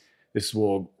worry this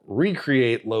will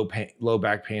recreate low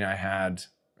back pain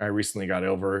I recently got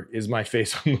over. Is my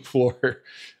face on the floor?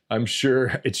 I'm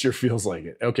sure it sure feels like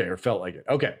it. Okay, or felt like it.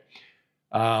 Okay.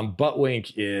 Butt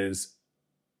wink is,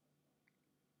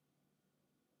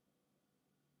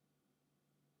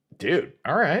 dude,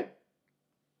 all right.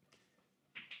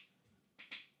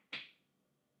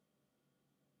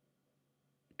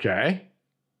 Okay.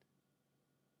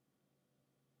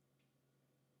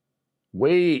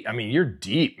 Wait, I mean, you're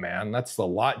deep, man. That's a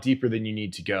lot deeper than you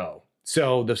need to go.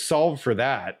 So the solve for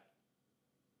that,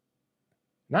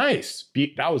 nice.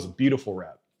 That was a beautiful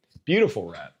rep. Beautiful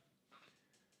rep.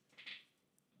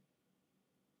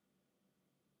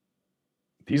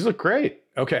 These look great.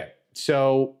 Okay,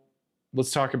 so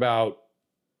let's talk about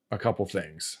a couple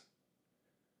things.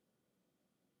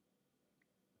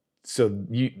 So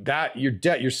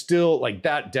you're still like,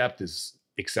 that depth is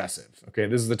excessive. Okay,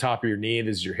 this is the top of your knee.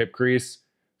 This is your hip crease.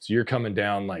 So you're coming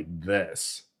down like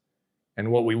this.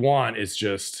 And what we want is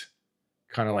just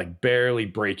kind of like barely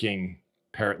breaking,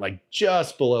 like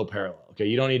just below parallel. Okay,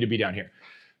 you don't need to be down here.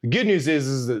 The good news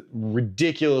is a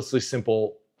ridiculously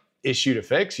simple issue to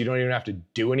fix. You don't even have to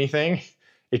do anything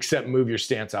except move your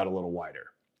stance out a little wider.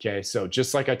 Okay, so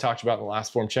just like I talked about in the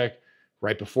last form check,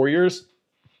 right before yours.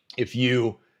 If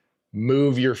you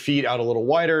move your feet out a little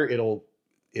wider,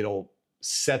 it'll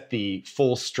set the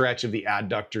full stretch of the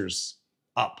adductors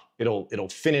up.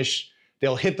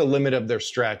 They'll hit the limit of their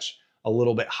stretch a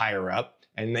little bit higher up,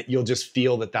 and that you'll just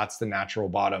feel that that's the natural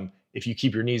bottom. If you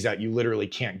keep your knees out, you literally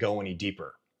can't go any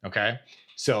deeper, okay?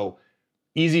 So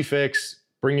easy fix,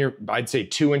 I'd say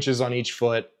 2 inches on each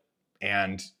foot,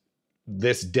 and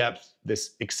this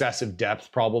excessive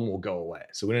depth problem will go away.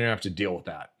 So we don't have to deal with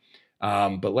that.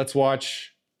 But let's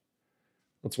watch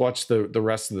the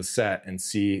rest of the set and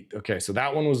see. Okay, so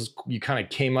that one was, you kind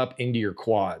of came up into your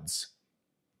quads.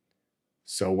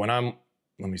 So let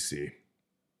me see.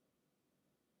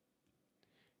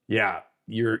 Yeah,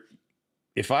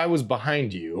 if I was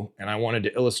behind you and I wanted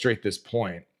to illustrate this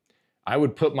point, I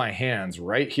would put my hands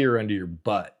right here under your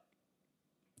butt,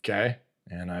 okay?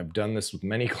 And I've done this with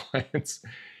many clients,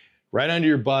 right under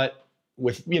your butt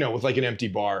with like an empty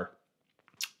bar.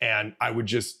 And I would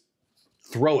just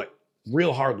throw it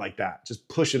real hard like that, just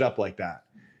push it up like that.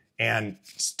 And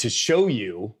to show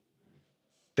you,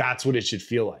 that's what it should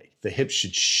feel like. The hips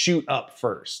should shoot up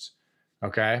first,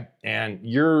 okay? And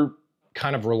you're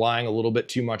kind of relying a little bit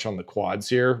too much on the quads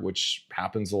here, which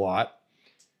happens a lot.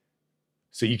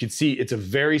 So you can see it's a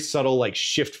very subtle like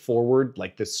shift forward,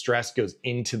 like the stress goes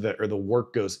into the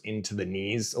work goes into the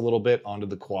knees a little bit onto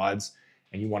the quads,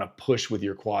 and you want to push with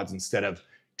your quads instead of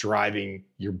driving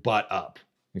your butt up,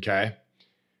 okay?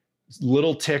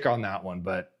 Little tick on that one,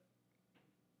 but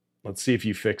let's see if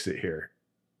you fix it here.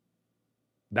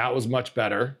 That was much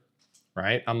better,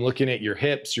 right? I'm looking at your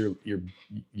hips, your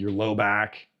low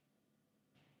back.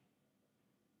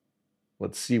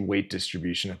 Let's see weight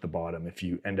distribution at the bottom if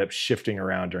you end up shifting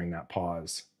around during that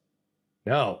pause.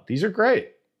 No, these are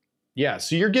great. Yeah,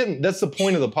 so that's the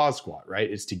point of the pause squat, right?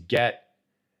 Is to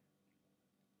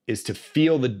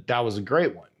feel that was a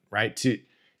great one, right? To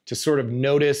sort of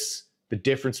notice the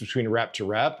difference between rep to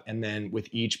rep, and then with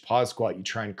each pause squat, you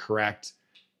try and correct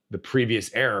the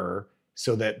previous error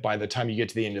so that by the time you get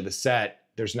to the end of the set,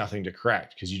 there's nothing to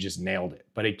correct because you just nailed it.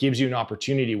 But it gives you an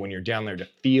opportunity when you're down there to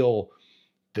feel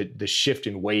the shift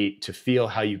in weight, to feel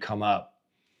how you come up,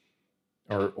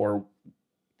 or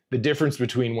the difference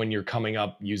between when you're coming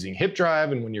up using hip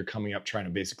drive and when you're coming up trying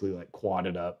to basically like quad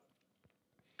it up.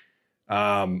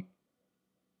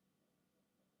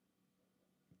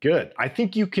 Good. I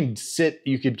think you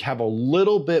could have a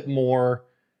little bit more.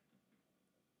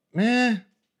 No,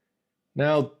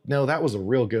 that was a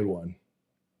real good one.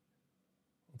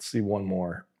 Let's see one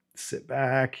more. Sit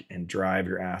back and drive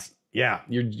your ass. Yeah,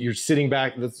 you're sitting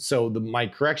back. So my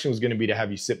correction was going to be to have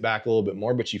you sit back a little bit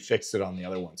more, but you fixed it on the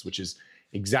other ones, which is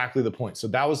exactly the point. So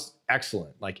that was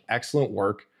excellent, like excellent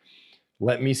work.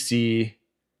 Let me see.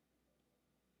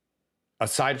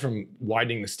 Aside from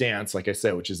widening the stance, like I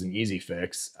said, which is an easy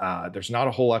fix, there's not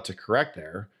a whole lot to correct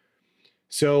there.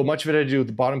 So much of it had to do with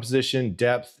the bottom position,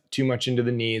 depth, too much into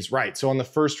the knees. Right, so on the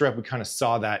first rep, we kind of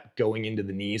saw that going into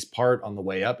the knees part on the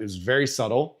way up. It was very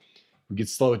subtle. We could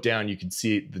slow it down. You could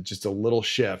see just a little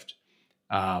shift.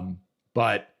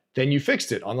 But then you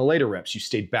fixed it on the later reps. You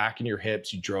stayed back in your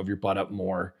hips. You drove your butt up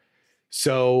more.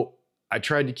 So I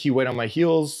tried to key weight on my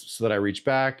heels so that I reach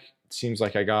back. It seems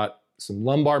like I got some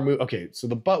lumbar move. Okay, so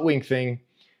the butt wink thing.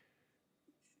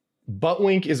 Butt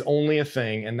wink is only a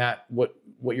thing, and that what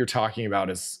you're talking about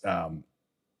is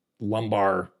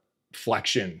lumbar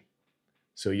flexion.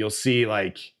 So you'll see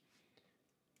like,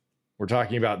 we're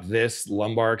talking about this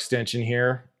lumbar extension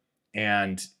here.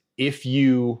 And if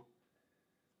you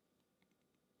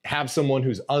have someone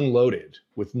who's unloaded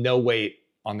with no weight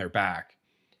on their back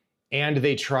and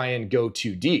they try and go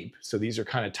too deep, so these are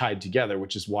kind of tied together,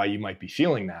 which is why you might be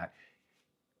feeling that.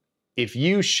 If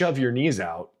you shove your knees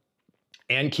out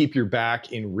and keep your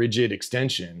back in rigid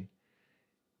extension,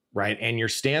 right, and your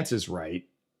stance is right,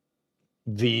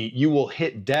 you will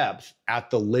hit depth at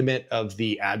the limit of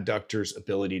the adductor's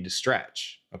ability to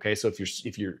stretch. Okay, so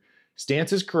if your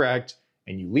stance is correct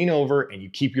and you lean over and you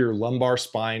keep your lumbar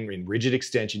spine in rigid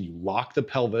extension, you lock the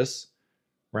pelvis,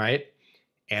 right,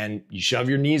 and you shove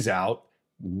your knees out,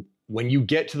 when you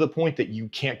get to the point that you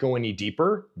can't go any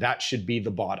deeper, that should be the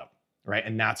bottom, right?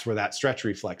 And that's where that stretch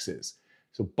reflex is.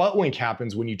 So butt wink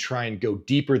happens when you try and go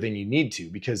deeper than you need to,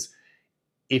 because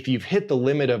if you've hit the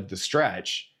limit of the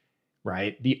stretch,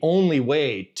 right, the only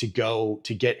way to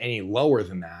get any lower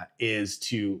than that is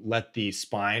to let the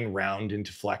spine round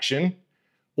into flexion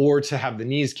or to have the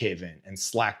knees cave in and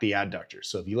slack the adductors.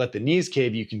 So if you let the knees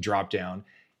cave, you can drop down.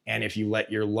 And if you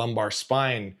let your lumbar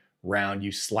spine round,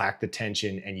 you slack the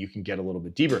tension and you can get a little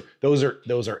bit deeper. Those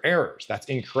are errors. That's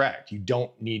incorrect. You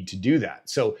don't need to do that.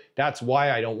 So that's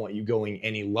why I don't want you going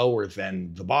any lower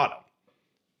than the bottom.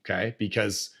 okay?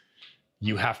 Because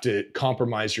you have to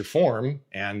compromise your form,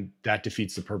 and that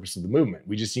defeats the purpose of the movement.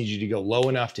 We just need you to go low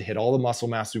enough to hit all the muscle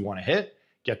mass we want to hit,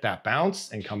 get that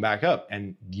bounce, and come back up,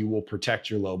 and you will protect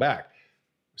your low back.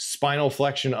 Spinal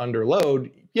flexion under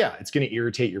load, yeah, it's going to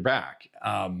irritate your back.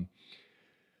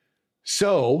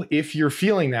 So if you're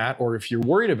feeling that, or if you're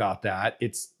worried about that,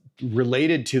 it's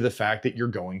related to the fact that you're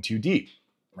going too deep,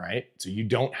 right? So you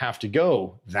don't have to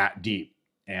go that deep.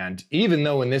 And even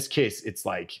though in this case, it's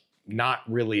like not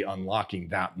really unlocking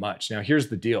that much. Now, here's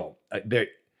the deal.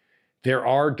 There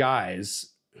are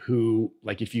guys who,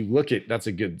 like, if you look at, that's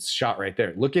a good shot right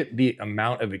there. Look at the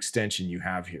amount of extension you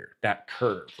have here, that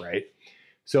curve, right?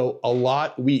 So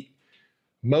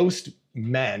most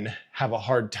men have a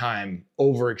hard time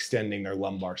overextending their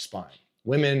lumbar spine.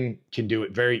 Women can do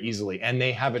it very easily, and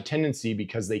they have a tendency,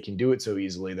 because they can do it so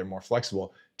easily, they're more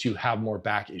flexible, to have more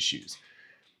back issues.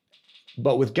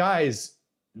 But with guys,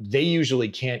 they usually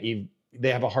can't even,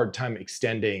 they have a hard time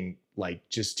extending like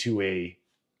just to a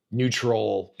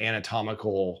neutral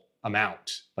anatomical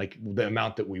amount, like the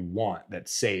amount that we want,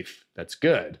 that's safe, that's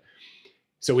good.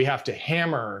 So we have to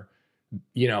hammer,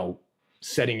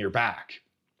 setting your back,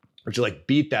 or to like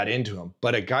beat that into him.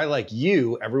 But a guy like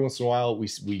you, every once in a while,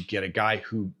 we get a guy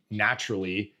who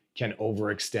naturally can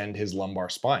overextend his lumbar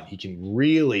spine. He can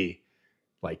really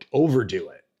like overdo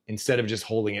it instead of just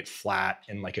holding it flat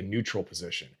in like a neutral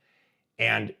position.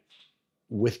 And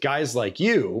with guys like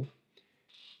you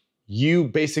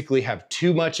basically have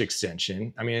too much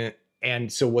extension.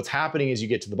 And so what's happening is you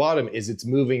get to the bottom is it's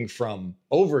moving from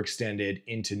overextended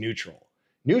into neutral.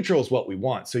 Neutral is what we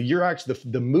want. So you're actually,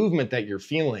 the movement that you're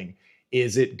feeling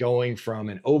is it going from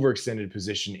an overextended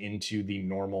position into the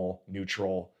normal,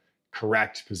 neutral,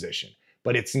 correct position.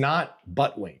 But it's not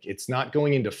butt wink. It's not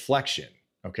going into flexion,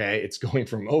 okay? It's going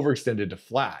from overextended to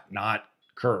flat, not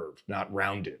curved, not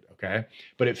rounded, okay?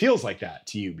 But it feels like that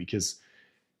to you because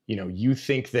you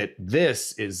think that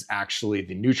this is actually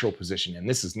the neutral position, and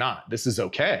this is not. This is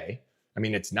okay.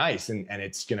 It's nice, and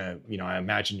it's gonna, I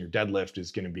imagine your deadlift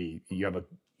is gonna be, you have a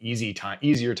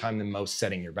easier time than most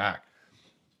setting your back.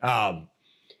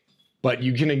 But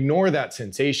you can ignore that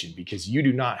sensation because you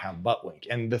do not have butt wink.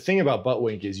 And the thing about butt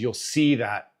wink is you'll see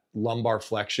that lumbar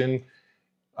flexion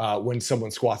when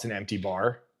someone squats an empty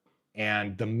bar,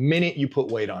 and the minute you put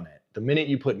weight on it, the minute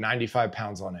you put 95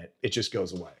 pounds on it, it just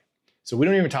goes away. So we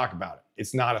don't even talk about it.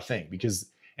 It's not a thing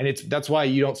that's why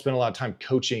you don't spend a lot of time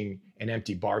coaching an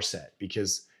empty bar set,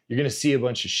 because you're going to see a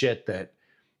bunch of shit that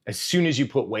as soon as you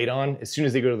put weight on, as soon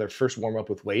as they go to their first warm up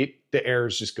with weight, the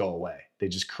errors just go away. They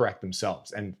just correct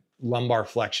themselves. And lumbar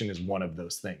flexion is one of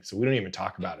those things. So we don't even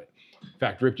talk about it. In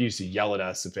fact, Rip used to yell at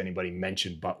us if anybody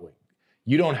mentioned butt wink.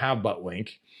 You don't have butt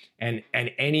wink, and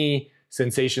any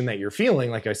sensation that you're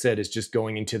feeling, like I said, is just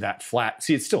going into that flat.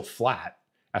 See, it's still flat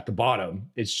at the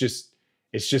bottom. It's just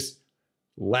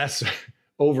less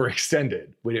overextended.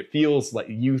 When it feels like,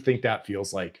 you think that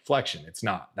feels like flexion, it's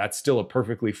not. That's still a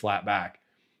perfectly flat back.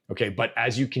 Okay, but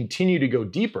as you continue to go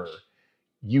deeper,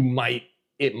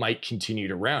 it might continue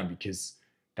to round, because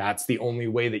that's the only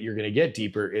way that you're going to get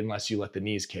deeper unless you let the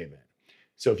knees cave in.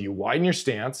 So if you widen your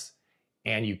stance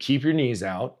and you keep your knees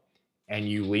out and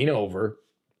you lean over,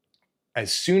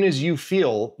 as soon as you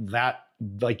feel that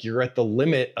like you're at the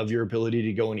limit of your ability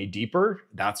to go any deeper,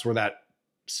 that's where that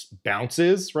bounce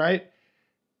is, right?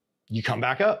 You come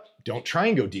back up. Don't try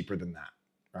and go deeper than that,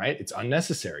 right? It's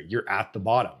unnecessary. You're at the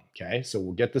bottom, okay? So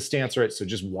we'll get the stance right. So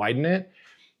just widen it,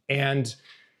 and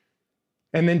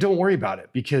then don't worry about it,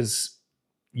 because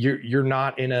you're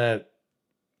not in a,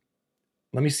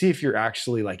 let me see if you're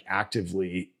actually like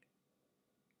actively,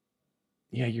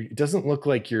 it doesn't look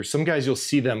like some guys, you'll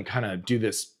see them kind of do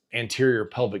this anterior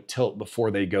pelvic tilt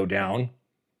before they go down,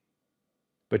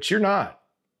 but you're not.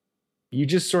 You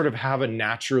just sort of have a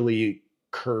naturally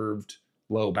curved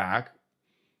low back,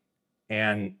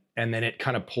 and then it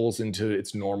kind of pulls into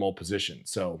its normal position.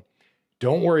 So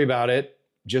don't worry about it.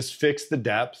 Just fix the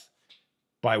depth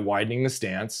by widening the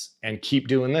stance and keep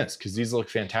doing this, because these look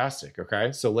fantastic,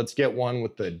 okay? So let's get one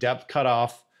with the depth cut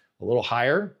off a little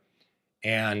higher.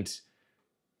 And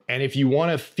if you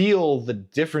want to feel the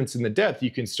difference in the depth,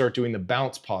 you can start doing the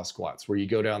bounce pause squats, where you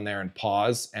go down there and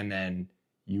pause, and then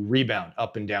you rebound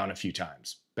up and down a few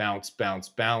times. Bounce, bounce,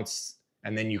 bounce,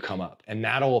 and then you come up. And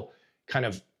that'll kind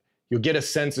of, you'll get a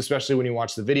sense, especially when you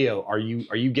watch the video, are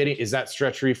you getting, is that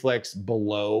stretch reflex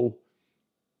below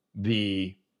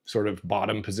the sort of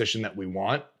bottom position that we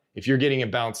want? If you're getting a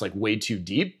bounce like way too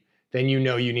deep, then you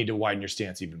need to widen your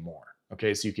stance even more.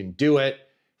 Okay, so you can do it,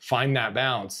 find that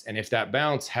bounce, and if that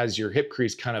bounce has your hip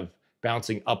crease kind of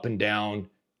bouncing up and down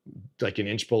like an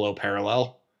inch below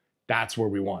parallel, that's where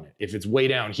we want it. If it's way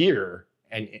down here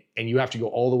and you have to go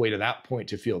all the way to that point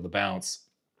to feel the bounce,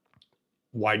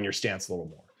 widen your stance a little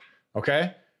more,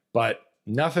 okay? But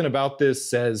nothing about this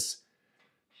says,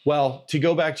 well, to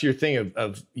go back to your thing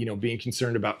of you know, being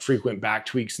concerned about frequent back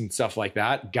tweaks and stuff like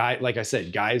that, like I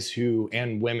said, guys who,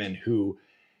 and women who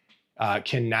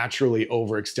can naturally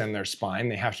overextend their spine,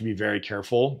 they have to be very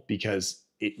careful because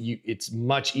it's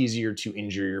much easier to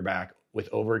injure your back with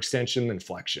overextension than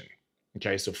flexion.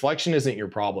 Okay, so flexion isn't your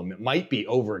problem. It might be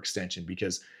overextension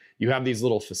because you have these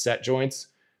little facet joints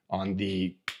on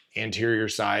the anterior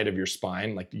side of your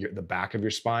spine, like the back of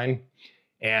your spine,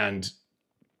 and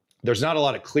there's not a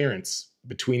lot of clearance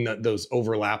between those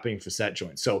overlapping facet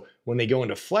joints. So when they go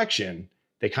into flexion,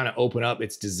 they kind of open up.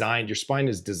 It's designed, your spine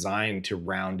is designed to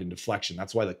round into flexion.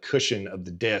 That's why the cushion of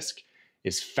the disc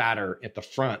is fatter at the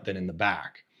front than in the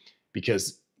back,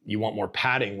 because you want more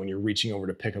padding when you're reaching over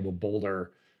to pick up a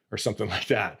boulder or something like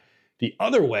that. The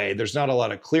other way, there's not a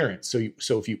lot of clearance.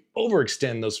 So if you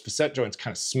overextend, those facet joints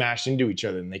kind of smash into each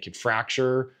other and they can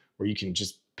fracture, or you can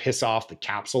just piss off the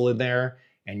capsule in there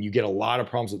and you get a lot of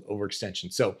problems with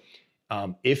overextension. So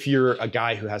if you're a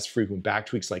guy who has frequent back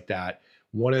tweaks like that,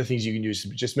 one of the things you can do is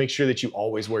just make sure that you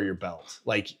always wear your belt.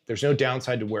 Like, there's no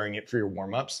downside to wearing it for your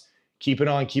warm-ups. Keep it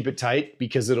on, keep it tight,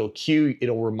 because it'll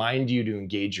remind you to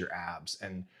engage your abs.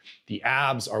 And the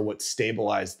abs are what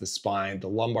stabilize the spine, the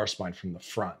lumbar spine from the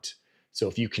front. So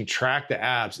if you contract the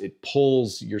abs, it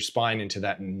pulls your spine into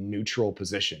that neutral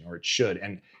position, or it should,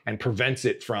 and prevents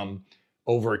it from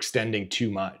overextending too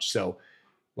much. So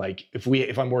like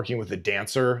if I'm working with a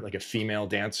dancer, like a female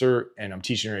dancer, and I'm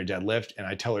teaching her to deadlift and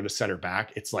I tell her to set her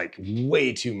back, it's like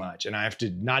way too much. And I have to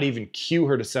not even cue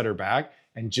her to set her back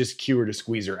and just cue her to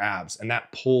squeeze her abs. And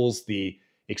that pulls the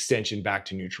extension back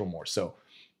to neutral more. So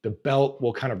the belt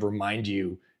will kind of remind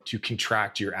you to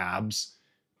contract your abs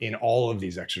in all of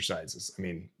these exercises. I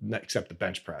mean, except the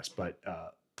bench press, but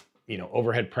you know,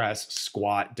 overhead press,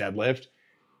 squat, deadlift.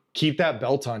 Keep that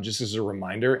belt on just as a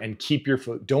reminder, and keep your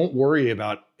foot. Don't worry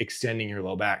about extending your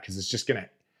low back, because it's just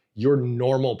your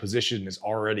normal position is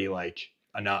already like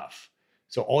enough.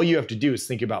 So all you have to do is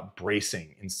think about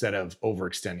bracing instead of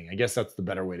overextending. I guess that's the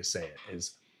better way to say it,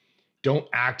 is don't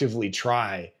actively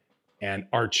try and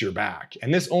arch your back.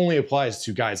 And this only applies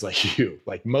to guys like you.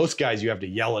 Like most guys, you have to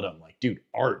yell at them like, dude,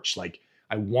 arch. Like,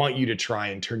 I want you to try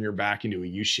and turn your back into a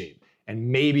U shape, and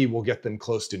maybe we'll get them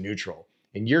close to neutral.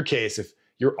 In your case, if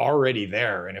you're already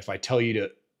there, and if I tell you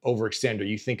to overextend, or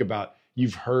you think about,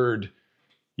 you've heard,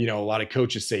 you know, a lot of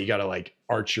coaches say you got to like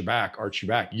arch your back,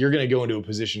 you're going to go into a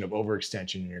position of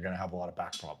overextension and you're going to have a lot of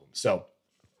back problems. So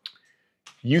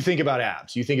you think about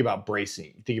abs, you think about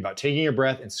bracing, you think about taking your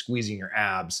breath and squeezing your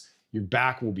abs, your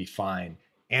back will be fine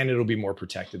and it'll be more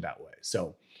protected that way.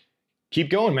 So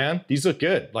keep going, man. These look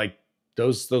good. Like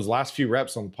those last few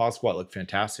reps on the pause squat look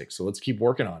fantastic. So let's keep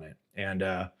working on it. And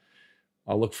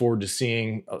I'll look forward to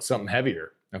seeing something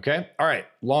heavier. Okay. All right.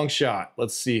 Long shot.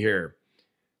 Let's see here.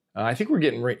 I think we're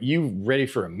getting you ready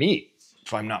for a meet,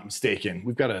 if I'm not mistaken.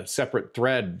 We've got a separate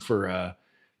thread for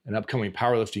an upcoming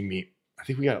powerlifting meet. I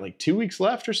think we got like 2 weeks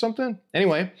left or something.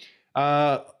 Anyway,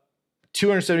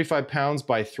 275 pounds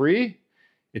by 3.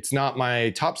 It's not my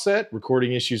top set.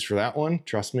 Recording issues for that one.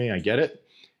 Trust me, I get it.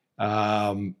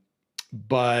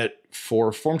 But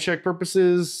for form check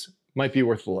purposes, might be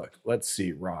worth a look. Let's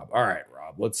see, Rob. All right,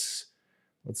 Rob. Let's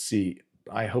see.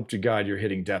 I hope to God you're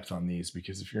hitting depth on these,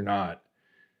 because if you're not,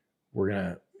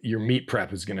 your meat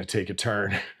prep is gonna take a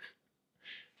turn.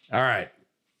 All right.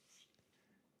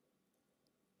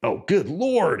 Oh, good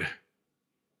Lord.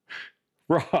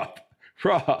 Rob.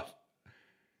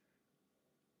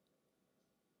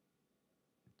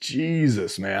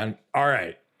 Jesus, man. All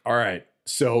right.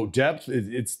 So depth,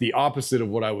 it's the opposite of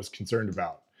what I was concerned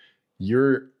about.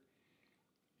 You're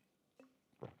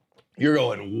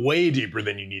going way deeper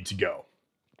than you need to go,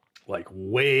 like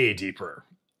way deeper.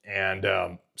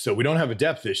 And so we don't have a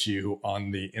depth issue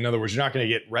in other words, you're not going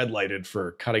to get red lighted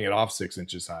for cutting it off 6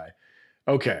 inches high.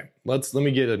 Okay, let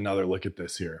me get another look at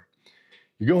this here.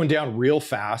 You're going down real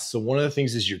fast. So one of the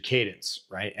things is your cadence,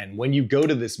 right? And when you go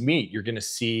to this meet, you're going to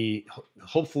see,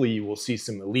 hopefully you will see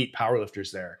some elite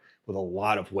powerlifters there with a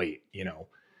lot of weight, you know,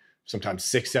 sometimes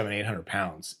 600, 700, 800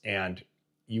 pounds. And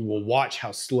you will watch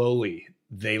how slowly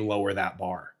they lower that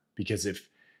bar, because if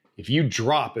you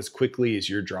drop as quickly as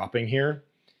you're dropping here,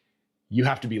 you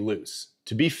have to be loose.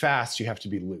 To be fast, you have to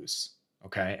be loose,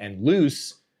 okay? And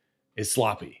loose is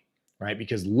sloppy, right?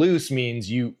 Because loose means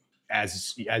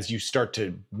as you start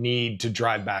to need to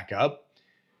drive back up,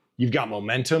 you've got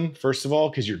momentum, first of all,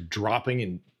 because you're dropping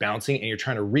and bouncing and you're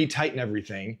trying to retighten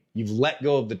everything. You've let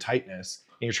go of the tightness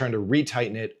and you're trying to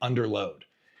retighten it under load.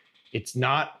 it's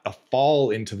not a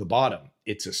fall into the bottom.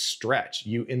 It's a stretch.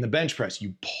 In the bench press,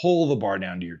 you pull the bar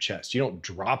down to your chest. You don't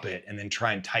drop it and then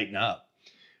try and tighten up,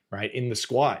 right? In the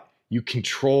squat, you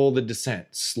control the descent,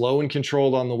 slow and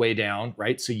controlled on the way down,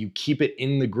 right? So you keep it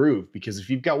in the groove, because if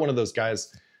you've got one of those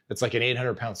guys that's like an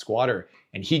 800-pound squatter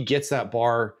and he gets that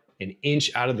bar an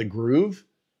inch out of the groove,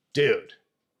 dude,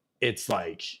 it's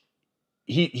like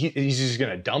he's just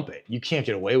gonna dump it. You can't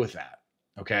get away with that,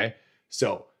 okay?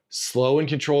 So slow and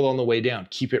controlled on the way down,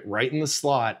 keep it right in the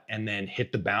slot, and then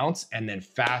hit the bounce, and then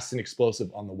fast and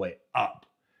explosive on the way up.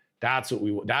 That's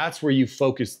where you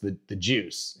focus the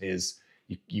juice, is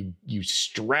you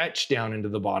stretch down into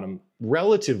the bottom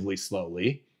relatively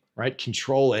slowly, right?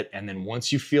 Control it, and then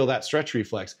once you feel that stretch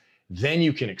reflex, then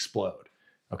you can explode,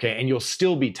 okay? And you'll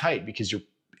still be tight, because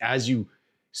as you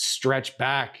stretch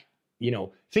back,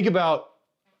 think about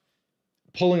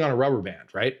pulling on a rubber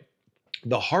band, right?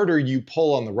 The harder you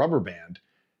pull on the rubber band,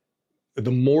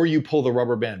 the more you pull the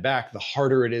rubber band back, the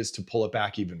harder it is to pull it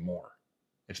back even more,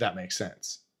 if that makes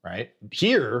sense, right?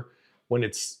 Here, when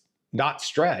it's not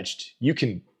stretched, you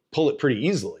can pull it pretty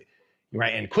easily,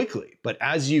 right? And quickly. But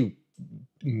as you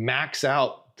max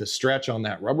out the stretch on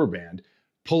that rubber band,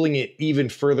 pulling it even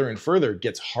further and further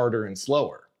gets harder and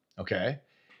slower, okay?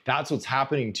 That's what's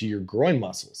happening to your groin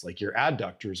muscles, like your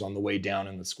adductors on the way down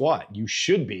in the squat. You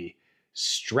should be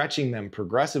stretching them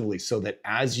progressively so that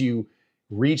as you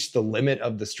reach the limit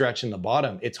of the stretch in the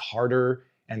bottom, it's harder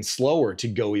and slower to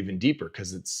go even deeper,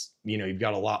 because it's, you've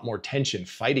got a lot more tension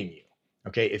fighting you.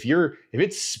 Okay, if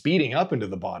it's speeding up into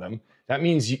the bottom, that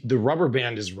means the rubber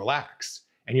band is relaxed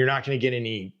and you're not going to get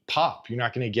any pop. You're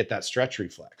not going to get that stretch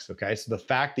reflex. Okay, so the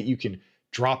fact that you can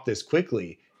drop this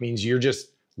quickly means you're just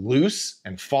loose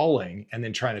and falling and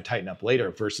then trying to tighten up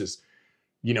later, versus,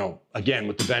 again,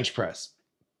 with the bench press,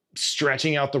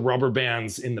 stretching out the rubber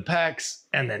bands in the pecs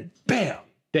and then bam,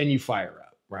 then you fire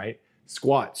up, right?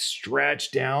 Squat,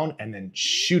 stretch down and then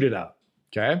shoot it up.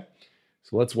 Okay,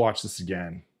 so let's watch this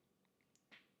again.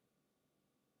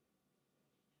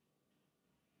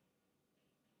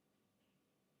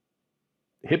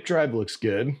 Hip drive looks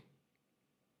good.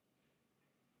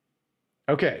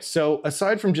 Okay, so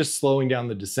aside from just slowing down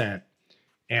the descent,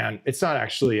 and it's not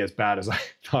actually as bad as I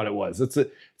thought it was. It's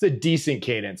a decent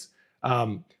cadence.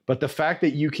 But the fact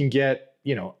that you can get,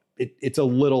 it's a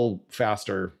little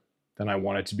faster than I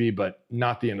want it to be, but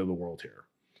not the end of the world here.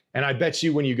 And I bet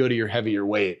you when you go to your heavier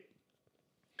weight,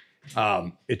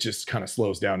 it just kind of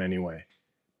slows down anyway.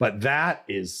 But that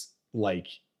is like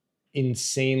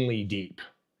insanely deep.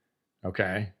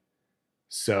 Okay,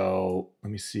 so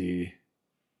let me see.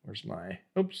 Where's my,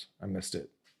 oops, I missed it.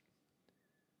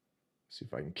 See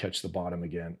if I can catch the bottom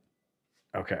again.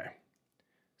 Okay,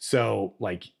 so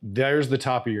like there's the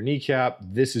top of your kneecap.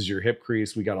 This is your hip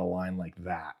crease. We got a line like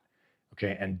that.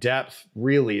 Okay, and depth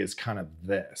really is kind of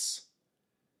this.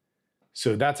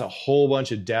 So that's a whole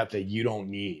bunch of depth that you don't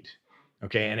need.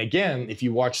 Okay, and again, if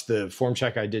you watch the form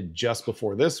check I did just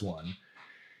before this one,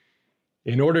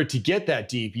 in order to get that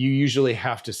deep, you usually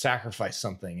have to sacrifice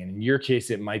something. And in your case,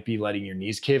 it might be letting your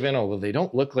knees cave in, although they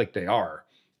don't look like they are.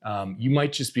 You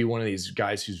might just be one of these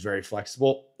guys who's very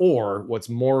flexible, or what's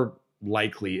more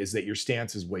likely is that your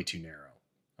stance is way too narrow.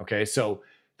 Okay, so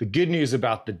the good news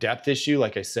about the depth issue,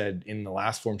 like I said in the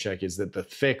last form check, is that the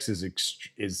fix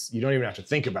is you don't even have to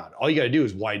think about it. All you got to do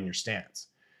is widen your stance,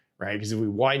 right? Because if we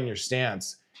widen your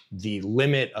stance, the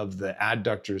limit of the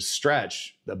adductors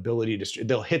stretch, the ability to,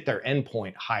 they'll hit their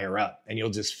endpoint higher up, and you'll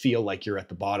just feel like you're at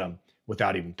the bottom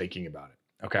without even thinking about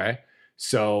it. Okay,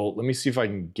 so let me see if I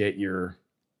can get your,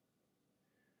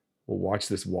 we'll watch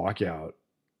this walkout.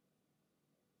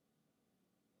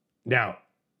 Now,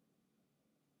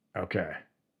 okay.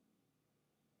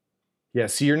 Yeah,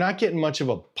 so you're not getting much of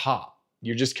a pop.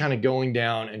 You're just kind of going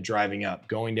down and driving up,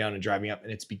 going down and driving up.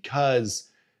 And it's because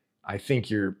I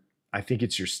think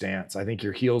it's your stance. I think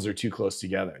your heels are too close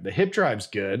together. The hip drive's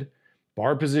good.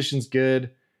 Bar position's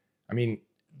good. I mean,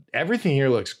 everything here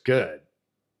looks good.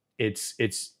 It's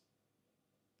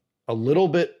a little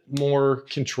bit more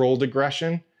controlled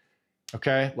aggression.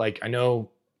 Okay, like I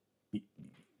know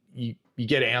you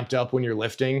get amped up when you're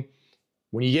lifting.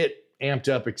 When you get amped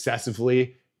up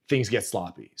excessively, things get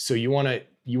sloppy. So you want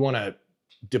to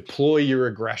deploy your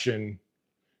aggression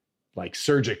like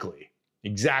surgically.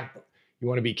 Exactly. You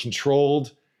want to be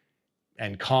controlled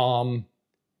and calm.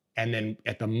 And then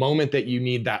at the moment that you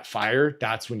need that fire,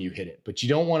 that's when you hit it. But you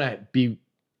don't want to be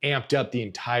amped up the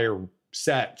entire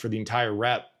set for the entire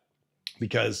rep,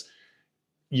 because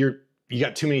you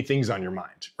got too many things on your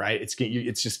mind, right? It's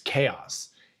just chaos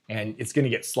and it's going to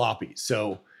get sloppy.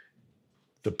 So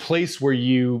the place where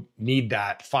you need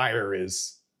that fire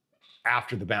is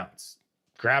after the bounce.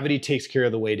 Gravity takes care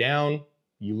of the way down.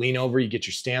 You lean over, you get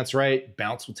your stance right,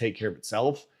 bounce will take care of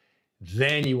itself.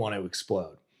 Then you want to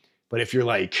explode. But if you're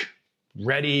like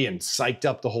ready and psyched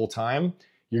up the whole time,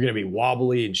 you're going to be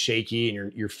wobbly and shaky,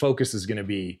 and your focus is going to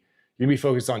be, you're going to be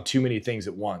focused on too many things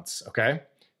at once, okay?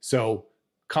 So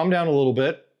calm down a little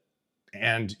bit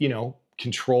and, you know,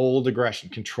 control the aggression,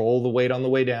 control the weight on the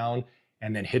way down,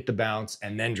 and then hit the bounce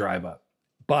and then drive up.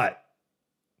 But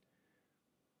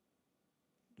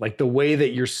like the way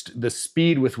that the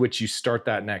speed with which you start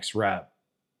that next rep,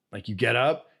 like you get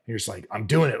up and you're just like, I'm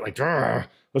doing it, like,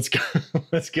 let's go,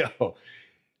 let's go.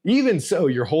 Even so,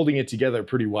 you're holding it together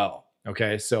pretty well.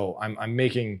 Okay, so I'm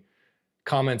making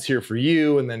comments here for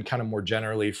you, and then kind of more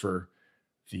generally for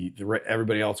the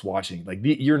everybody else watching. Like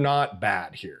you're not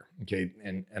bad here. Okay,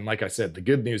 and like I said, the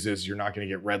good news is you're not going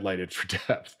to get red lighted for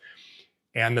depth.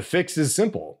 And the fix is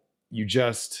simple. You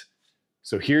just,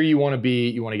 so here you want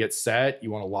to get set.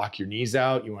 You want to lock your knees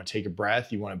out. You want to take a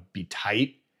breath. You want to be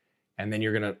tight, and then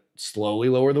you're going to slowly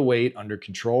lower the weight under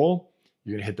control.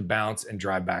 You're going to hit the bounce and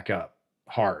drive back up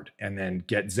hard, and then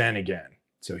get zen again.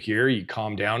 So here you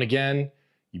calm down again,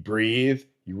 you breathe,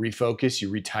 you refocus,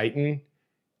 you retighten,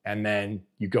 and then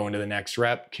you go into the next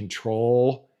rep,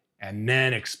 control, and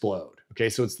then explode. Okay,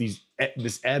 so it's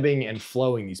this ebbing and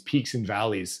flowing, these peaks and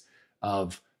valleys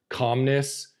of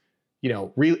calmness, you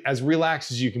know, as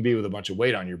relaxed as you can be with a bunch of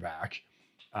weight on your back,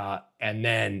 and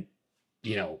then,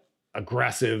 you know,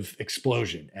 aggressive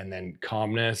explosion, and then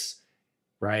calmness,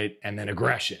 right? And then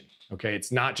aggression. Okay,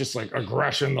 it's not just like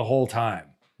aggression the whole time.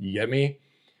 You get me?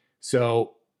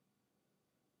 So,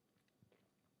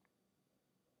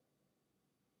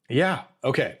 yeah,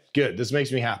 okay, good. This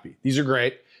makes me happy. These are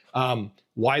great.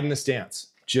 Widen the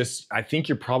stance. I think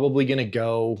you're probably gonna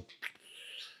go,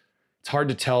 it's hard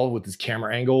to tell with this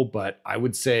camera angle, but I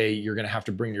would say you're gonna have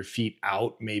to bring your feet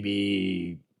out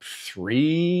maybe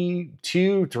 2,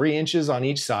 3 inches on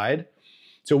each side.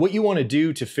 So what you wanna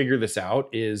do to figure this out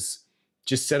is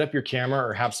just set up your camera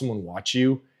or have someone watch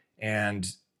you,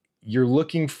 and you're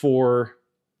looking for,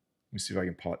 let me see if I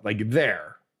can pull it, like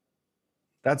there.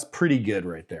 That's pretty good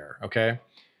right there, okay?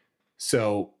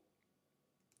 So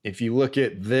if you look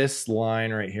at this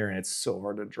line right here, and it's so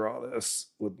hard to draw this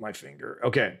with my finger.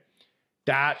 Okay,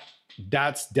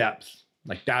 that's depth.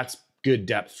 Like that's good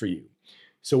depth for you.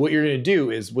 So what you're gonna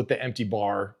do is with the empty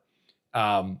bar,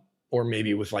 or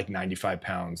maybe with like 95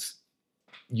 pounds,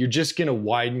 you're just gonna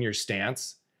widen your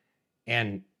stance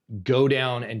and go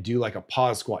down and do like a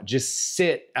pause squat. Just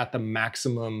sit at the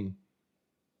maximum,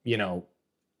 you know,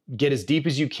 get as deep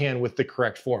as you can with the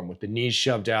correct form, with the knees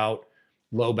shoved out,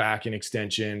 low back in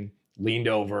extension, leaned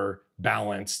over,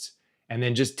 balanced, and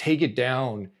then just take it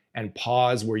down and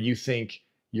pause where you think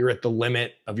you're at the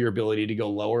limit of your ability to go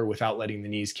lower without letting the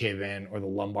knees cave in or the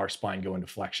lumbar spine go into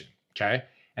flexion, okay?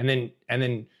 And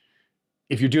then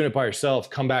if you're doing it by yourself,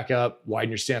 come back up, widen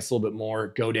your stance a little bit more,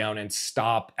 go down and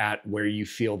stop at where you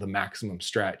feel the maximum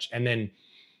stretch. And then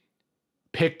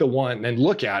pick the one, then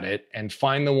look at it and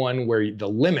find the one where the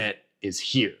limit is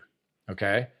here,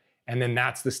 okay? And then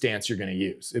that's the stance you're gonna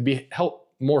use. It'd be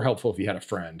more helpful if you had a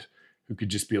friend who could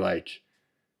just be like,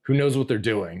 who knows what they're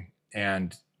doing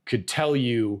and could tell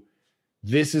you,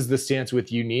 this is the stance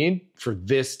width you need for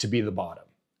this to be the bottom,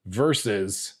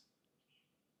 versus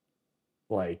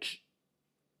like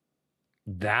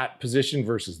that position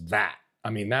versus that. I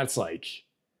mean, that's like,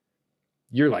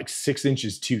 you're like 6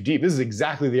 inches too deep. This is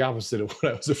exactly the opposite of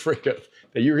what I was afraid of,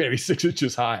 that you're gonna be 6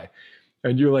 inches high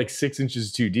and you're like 6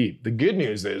 inches too deep. The good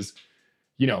news is,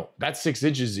 you know, that's 6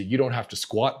 inches that you don't have to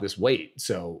squat this weight.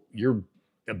 So your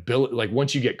ability, like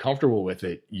once you get comfortable with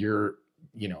it, you're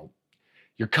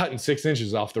cutting 6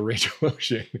 inches off the range of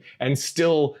motion and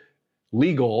still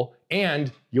legal,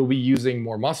 and you'll be using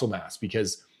more muscle mass,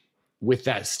 because with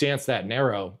that stance that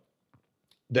narrow,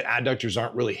 the adductors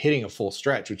aren't really hitting a full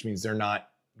stretch, which means they're not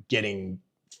getting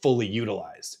fully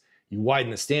utilized. You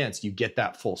widen the stance, you get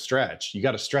that full stretch. You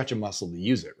got to stretch a muscle to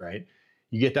use it, right?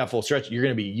 You get that full stretch, you're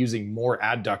going to be using more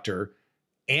adductor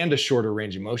and a shorter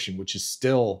range of motion, which is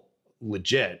still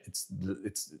legit. It's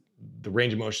the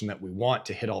range of motion that we want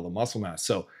to hit all the muscle mass.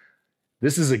 So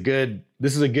this is a good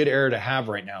error to have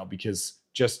right now, because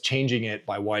just changing it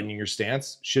by widening your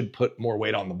stance should put more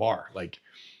weight on the bar. Like,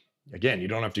 again, you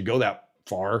don't have to go that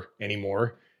far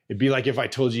anymore. It'd be like if I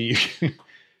told you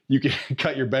you can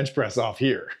cut your bench press off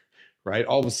here, right?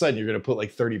 All of a sudden you're going to put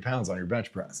like 30 pounds on your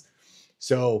bench press.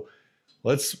 So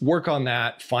let's work on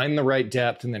that, find the right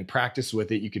depth, and then practice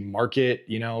with it. You can mark it,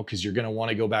 you know, because you're going to want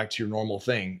to go back to your normal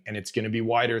thing, and it's going to be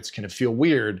wider. It's going to feel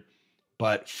weird,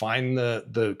 but find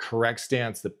the correct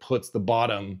stance that puts the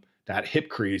bottom that hip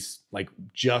crease, like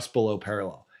just below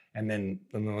parallel. And then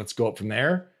let's go up from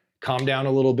there. Calm down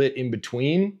a little bit in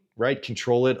between, right?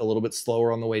 Control it a little bit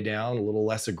slower on the way down, a little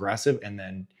less aggressive, and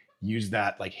then use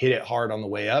that, like hit it hard on the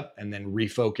way up and then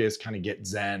refocus, kind of get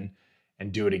zen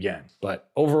and do it again. But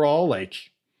overall,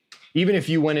 like even if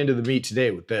you went into the meet today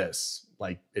with this,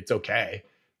 like it's okay.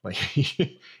 Like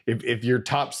if your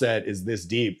top set is this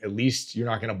deep, at least you're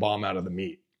not going to bomb out of the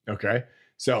meet. Okay.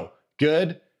 So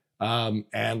good.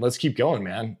 And let's keep going,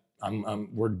 man.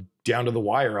 We're down to the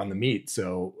wire on the meet.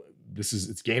 So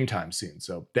it's game time soon.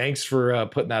 So thanks for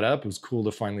putting that up. It was cool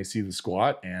to finally see the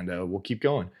squat, and we'll keep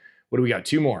going. What do we got?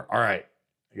 2 more. All right.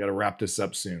 I got to wrap this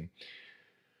up soon.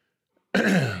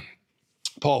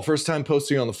 Paul, first time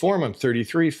posting on the forum. I'm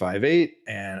 33, 5'8",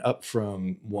 and up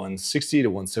from 160 to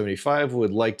 175.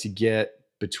 Would like to get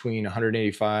between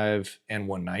 185 and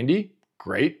 190.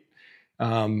 Great.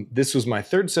 This was my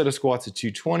 3rd set of squats at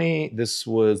 220. This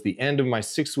was the end of my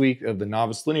 6th week of the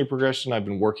novice linear progression. I've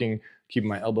been working, keeping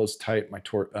my elbows tight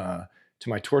to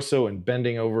my torso and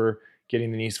bending over,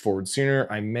 getting the knees forward sooner.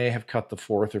 I may have cut the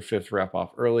 4th or 5th rep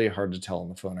off early. Hard to tell on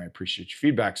the phone. I appreciate your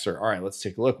feedback, sir. All right, let's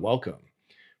take a look. Welcome.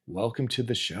 Welcome to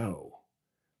the show.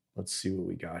 Let's see what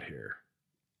we got here.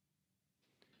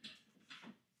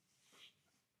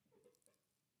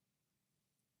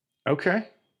 Okay.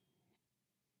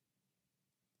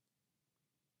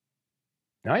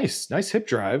 Nice hip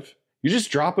drive. You're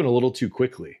just dropping a little too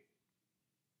quickly.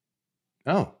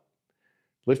 Oh,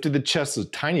 lifted the chest a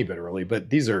tiny bit early, but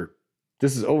this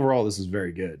is overall, this is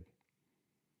very good.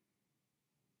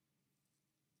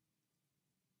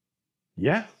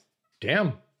 Yeah,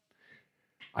 damn.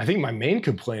 I think my main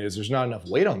complaint is there's not enough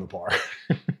weight on the bar.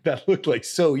 That looked like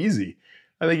so easy.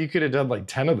 I think you could have done like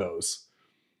 10 of those.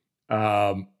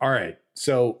 All right,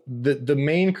 so the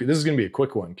main, this is gonna be a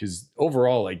quick one because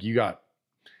overall, like you got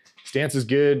stance is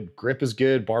good, grip is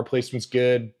good, bar placement's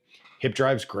good, hip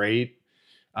drive's great,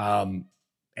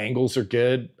 angles are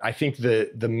good. I think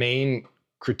the main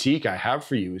critique I have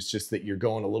for you is just that you're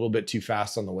going a little bit too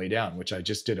fast on the way down, which I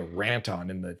just did a rant on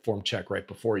in the form check right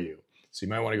before you. So you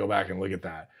might want to go back and look at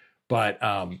that. But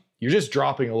you're just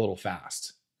dropping a little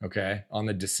fast, okay, on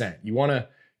the descent. You want to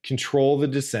control the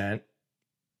descent,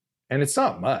 and it's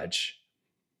not much.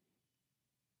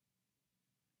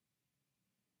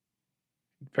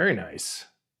 Very nice.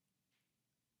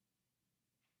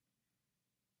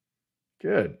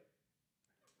 Good.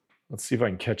 Let's see if I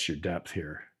can catch your depth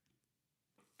here.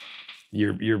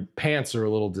 Your pants are a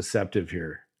little deceptive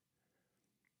here.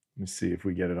 Let me see if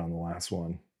we get it on the last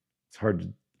one. It's hard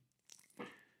to.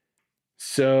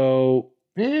 So,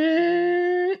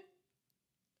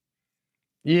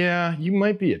 yeah, you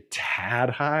might be a tad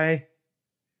high,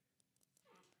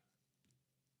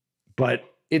 but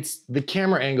it's the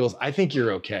camera angles. I think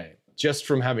you're okay just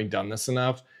from having done this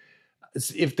enough.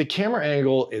 If the camera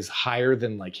angle is higher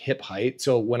than like hip height,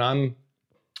 so when I'm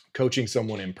coaching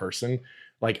someone in person,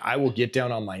 like I will get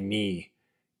down on my knee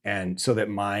and so that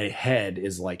my head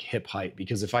is like hip height,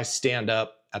 because if I stand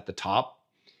up at the top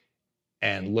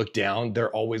and look down,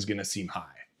 they're always going to seem high.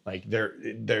 Like they're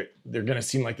going to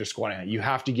seem like they're squatting high. You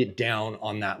have to get down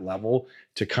on that level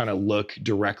to kind of look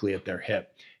directly at their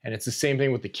hip. And it's the same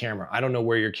thing with the camera. I don't know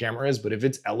where your camera is, but if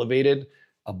it's elevated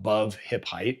above hip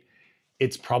height,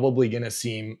 it's probably going to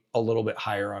seem a little bit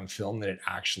higher on film than it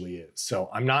actually is. So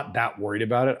I'm not that worried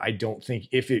about it. I don't think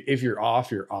if you're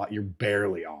off, you're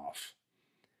barely off.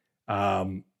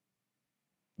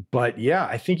 But yeah,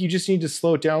 I think you just need to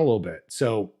slow it down a little bit.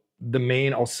 So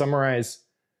I'll summarize.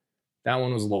 That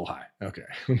one was a little high. Okay,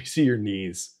 let me see your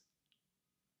knees.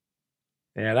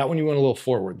 Yeah, that one you went a little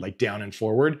forward, like down and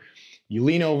forward. You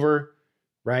lean over,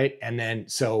 right? And then,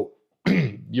 so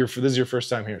this is your first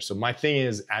time here. So my thing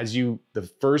is, the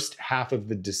first half of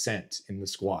the descent in the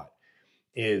squat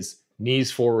is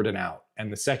knees forward and out.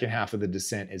 And the second half of the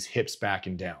descent is hips back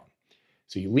and down.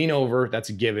 So you lean over, that's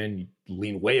a given. You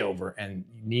lean way over and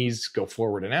knees go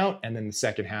forward and out. And then the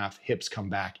second half, hips come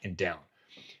back and down.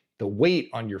 The weight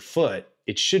on your foot,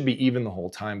 it should be even the whole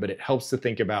time, but it helps to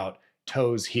think about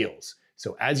toes, heels.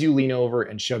 So as you lean over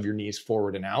and shove your knees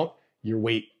forward and out, your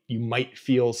weight, you might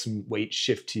feel some weight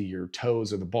shift to your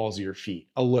toes or the balls of your feet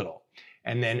a little.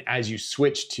 And then as you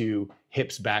switch to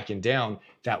hips back and down,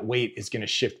 that weight is going to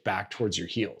shift back towards your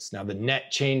heels. Now the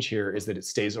net change here is that it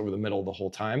stays over the middle the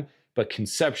whole time, but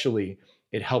conceptually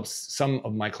it helps some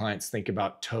of my clients think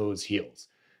about toes, heels.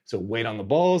 So weight on the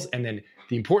balls. And then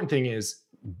the important thing is,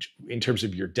 in terms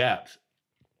of your depth,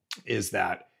 is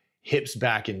that hips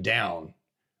back and down,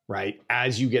 right?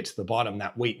 As you get to the bottom,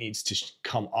 that weight needs to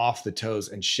come off the toes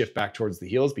and shift back towards the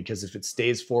heels, because if it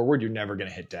stays forward, you're never going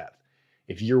to hit depth.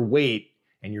 If your weight,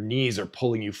 and your knees are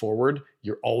pulling you forward,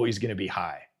 you're always gonna be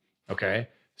high, okay?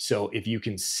 So if you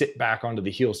can sit back onto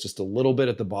the heels just a little bit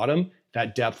at the bottom,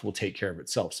 that depth will take care of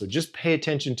itself. So just pay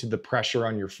attention to the pressure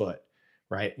on your foot,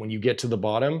 right? When you get to the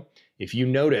bottom, if you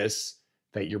notice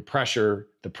that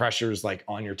the pressure is like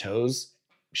on your toes,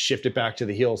 shift it back to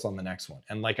the heels on the next one.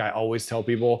 And like I always tell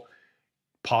people,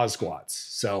 pause squats.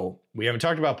 So we haven't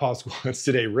talked about pause squats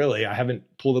today, really. I haven't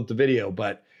pulled up the video,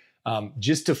 but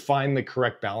just to find the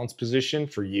correct balance position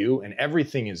for you, and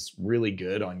everything is really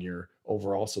good on your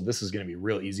overall. So this is going to be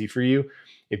real easy for you.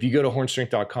 If you go to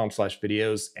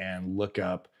hornstrength.com/videos and look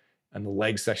up in the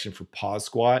leg section for pause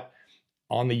squat,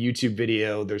 on the YouTube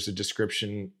video, there's a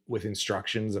description with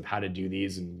instructions of how to do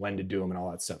these and when to do them and all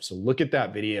that stuff. So look at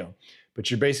that video, but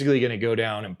you're basically going to go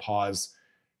down and pause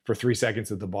for 3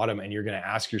 seconds at the bottom. And you're going to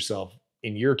ask yourself,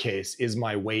 in your case, is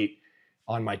my weight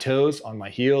on my toes, on my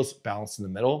heels, balanced in the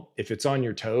middle? If it's on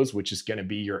your toes, which is going to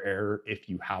be your error if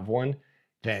you have one,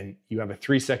 then you have a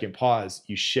 3-second pause,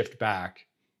 you shift back,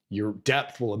 your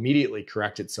depth will immediately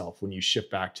correct itself when you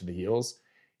shift back to the heels.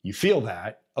 You feel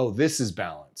that, oh, this is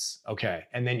balance, okay,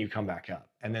 and then you come back up.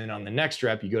 And then on the next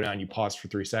rep, you go down, you pause for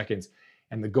 3 seconds,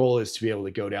 and the goal is to be able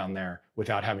to go down there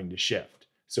without having to shift.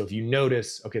 So if you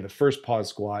notice, okay, the first pause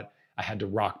squat, I had to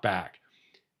rock back.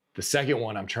 The second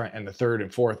one, and the third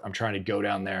and fourth, I'm trying to go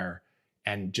down there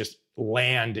and just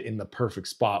land in the perfect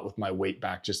spot with my weight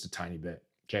back just a tiny bit.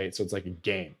 Okay, so it's like a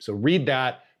game. So read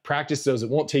that, practice those. It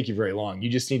won't take you very long. You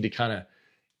just need to kind of,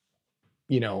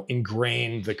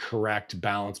 ingrain the correct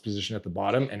balance position at the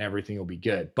bottom and everything will be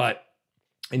good. But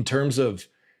in terms of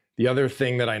the other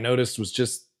thing that I noticed was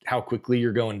just how quickly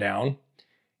you're going down.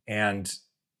 And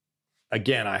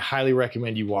again, I highly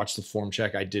recommend you watch the form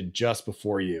check I did just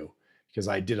before you, because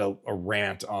I did a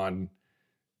rant on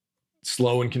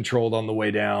slow and controlled on the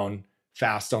way down,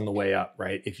 fast on the way up,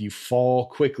 right? If you fall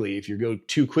quickly, if you go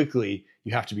too quickly,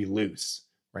 you have to be loose,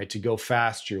 right? To go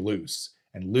fast, you're loose,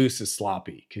 and loose is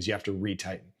sloppy because you have to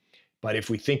retighten. But if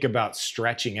we think about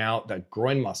stretching out the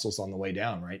groin muscles on the way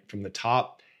down, right? From the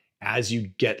top, as you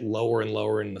get lower and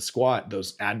lower in the squat,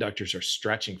 those adductors are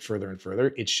stretching further and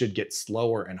further. It should get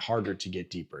slower and harder to get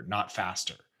deeper, not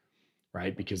faster,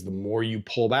 right? Because the more you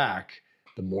pull back,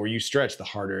 the more you stretch, the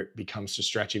harder it becomes to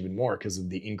stretch even more because of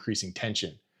the increasing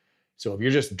tension. So if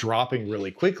you're just dropping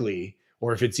really quickly,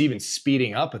 or if it's even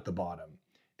speeding up at the bottom,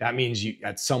 that means you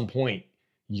at some point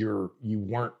you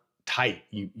weren't tight.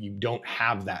 You don't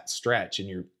have that stretch, and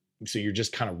you're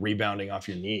just kind of rebounding off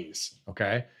your knees.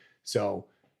 Okay, so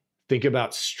think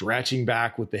about stretching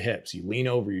back with the hips. You lean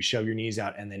over, you shove your knees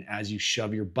out, and then as you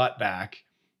shove your butt back,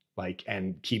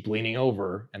 and keep leaning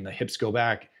over, and the hips go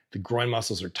back, the groin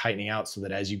muscles are tightening out so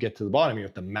that as you get to the bottom, you're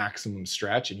at the maximum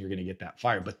stretch and you're going to get that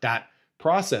fire. But that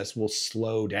process will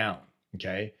slow down.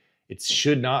 Okay, it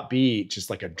should not be just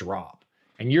like a drop.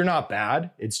 And you're not bad.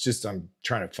 It's just I'm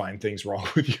trying to find things wrong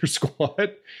with your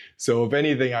squat. So if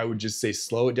anything, I would just say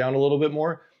slow it down a little bit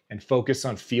more and focus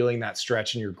on feeling that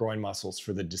stretch in your groin muscles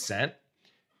for the descent.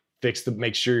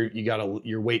 Make sure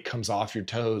your weight comes off your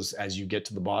toes as you get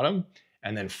to the bottom,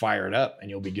 and then fire it up and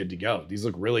you'll be good to go. These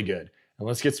look really good. And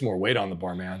let's get some more weight on the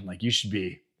bar, man. Like you should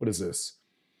be, what is this?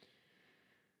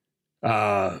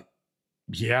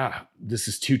 Yeah, this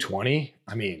is 220.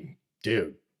 I mean,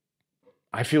 dude,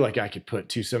 I feel like I could put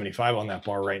 275 on that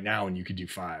bar right now and you could do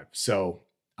 5. So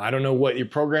I don't know what your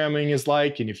programming is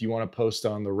like. And if you want to post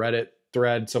on the Reddit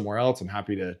thread somewhere else, I'm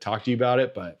happy to talk to you about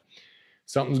it, but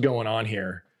something's going on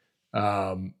here.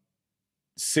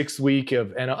 6 week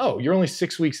of, and oh, you're only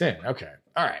 6 weeks in. Okay.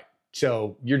 All right.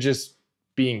 So you're just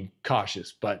being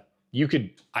cautious, but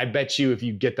I bet you if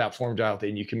you get that form dialed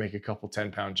in, you can make a couple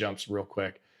 10-pound jumps real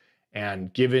quick.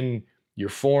 And given your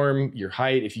form, your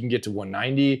height, if you can get to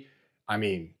 190, I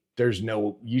mean,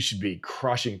 you should be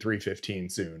crushing 315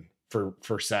 soon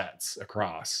for sets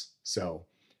across. So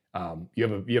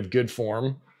you have good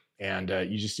form, and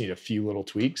you just need a few little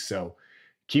tweaks. So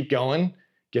keep going,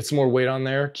 get some more weight on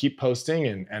there, keep posting,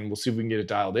 and we'll see if we can get it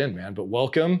dialed in, man. But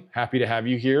welcome, happy to have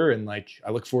you here, and I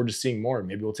look forward to seeing more.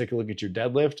 Maybe we'll take a look at your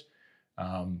deadlift.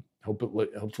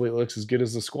 Hopefully it looks as good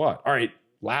as the squat. All right,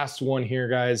 last one here,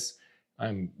 guys.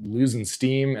 I'm losing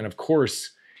steam, and of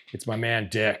course, it's my man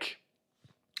Dick.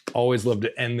 Always love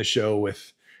to end the show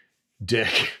with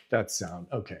Dick. That sound.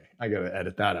 Okay, I gotta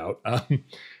edit that out.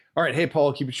 All right, hey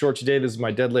Paul, keep it short today. This is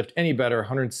my deadlift. Any better,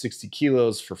 160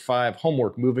 kilos for 5.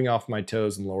 Homework, moving off my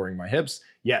toes and lowering my hips.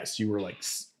 Yes, you were like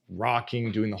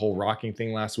rocking, doing the whole rocking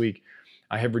thing last week.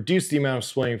 I have reduced the amount of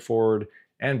swaying forward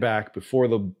and back before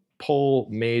the pull,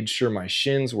 made sure my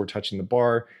shins were touching the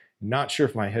bar. Not sure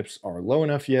if my hips are low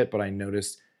enough yet, but I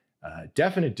noticed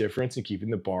Definite difference in keeping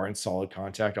the bar in solid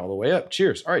contact all the way up.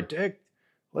 Cheers. All right, Dick,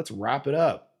 let's wrap it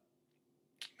up.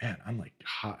 Man, I'm like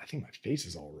hot. I think my face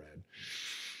is all red.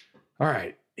 All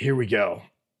right, here we go.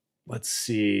 Let's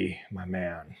see, my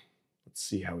man. Let's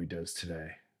see how he does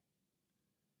today.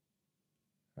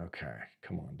 Okay,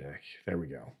 come on, Dick. There we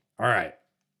go. All right,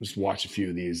 just watch a few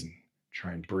of these and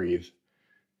try and breathe.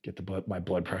 Get my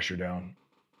blood pressure down.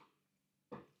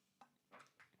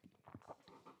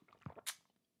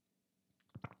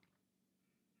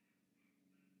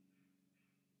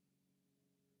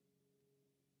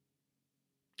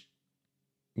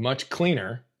 Much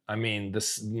cleaner. I mean,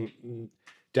 this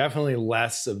definitely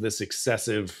less of this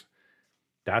excessive,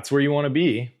 that's where you want to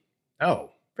be. Oh,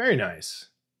 very nice.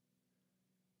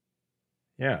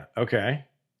 Yeah, okay.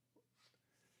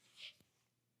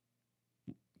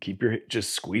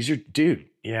 Just squeeze your, dude,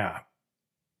 yeah.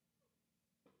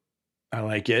 I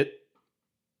like it.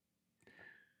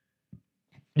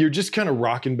 You're just kind of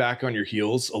rocking back on your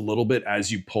heels a little bit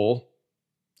as you pull.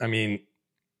 I mean,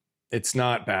 it's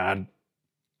not bad.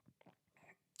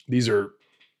 These are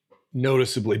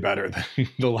noticeably better than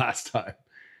the last time.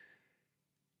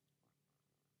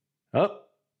 Oh.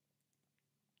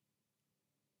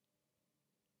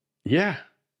 Yeah.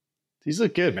 These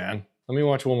look good, man. Let me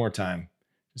watch one more time.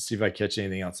 Just see if I catch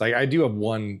anything else. I do have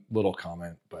one little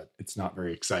comment, but it's not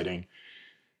very exciting.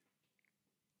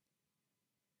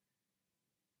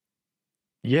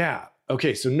 Yeah.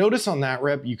 Okay, so notice on that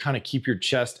rep, you kind of keep your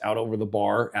chest out over the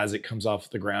bar as it comes off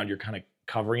the ground. You're kind of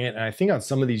covering it. And I think on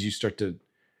some of these, you start to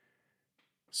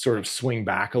sort of swing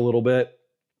back a little bit.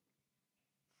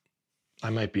 I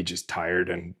might be just tired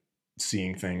and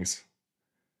seeing things.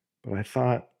 But I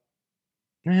thought,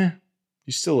 you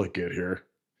still look good here.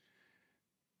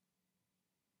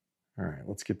 All right,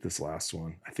 let's get this last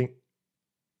one. I think.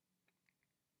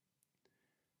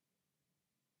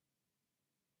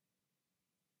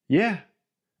 Yeah.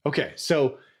 Okay,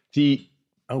 so we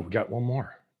got one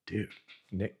more. Dude,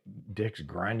 Dick's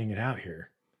grinding it out here.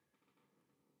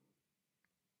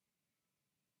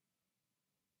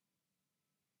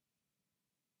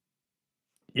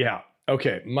 Yeah,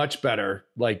 okay, much better.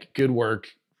 Like, good work.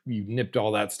 You nipped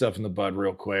all that stuff in the bud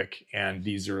real quick, and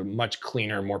these are much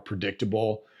cleaner, more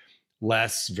predictable,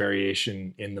 less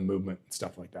variation in the movement and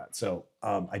stuff like that. So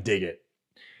I dig it.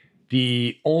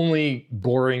 The only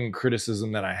boring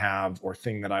criticism that I have, or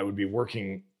thing that I would be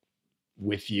working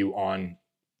with you on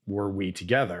were we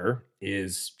together,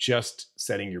 is just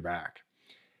setting your back.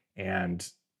 And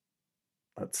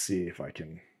let's see if I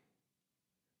can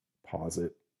pause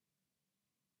it.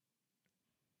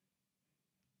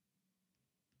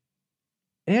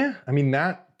 Yeah, I mean,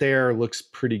 that there looks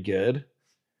pretty good.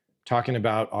 Talking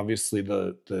about, obviously,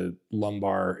 the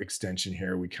lumbar extension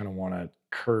here, we kind of want to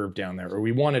curve down there, or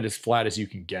we want it as flat as you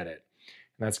can get it.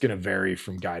 And that's going to vary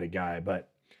from guy to guy, but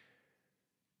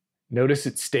notice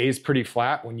it stays pretty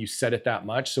flat when you set it that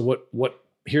much. So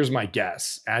here's my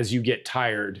guess. As you get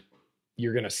tired,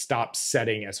 you're going to stop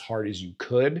setting as hard as you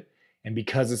could. And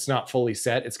because it's not fully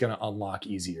set, it's going to unlock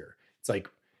easier. It's like,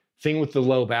 thing with the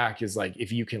low back is like,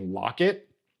 if you can lock it,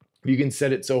 if you can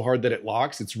set it so hard that it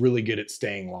locks, it's really good at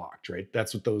staying locked, right?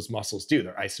 That's what those muscles do.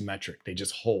 They're isometric. They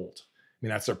just hold. I mean,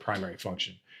 that's their primary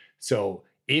function. So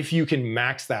if you can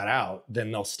max that out,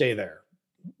 then they'll stay there,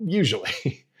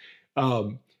 usually.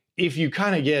 If you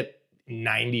kind of get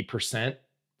 90%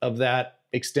 of that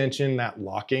extension, that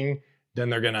locking,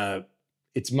 then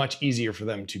it's much easier for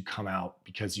them to come out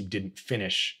because you didn't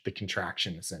finish the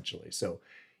contraction, essentially. So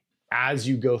as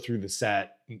you go through the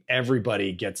set,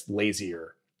 everybody gets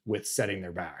lazier with setting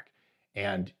their back.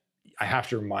 And I have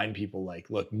to remind people, like,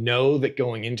 look, know that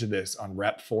going into this on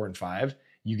rep 4 and 5,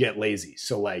 you get lazy.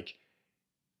 So like,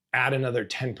 add another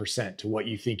 10% to what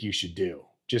you think you should do.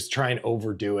 Just try and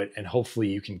overdo it, and hopefully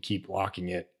you can keep locking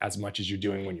it as much as you're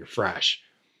doing when you're fresh.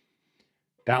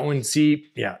 That one,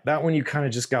 that one you kind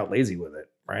of just got lazy with it,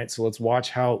 right? So let's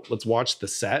watch the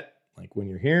set. Like, when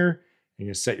you're here and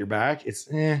you set your back, it's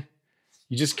you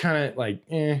just kind of like,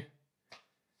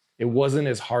 it wasn't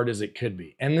as hard as it could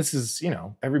be. And this is,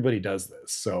 everybody does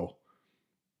this. So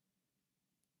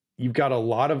you've got a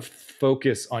lot of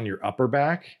focus on your upper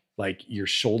back, like your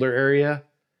shoulder area,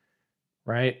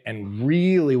 right? And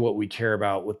really what we care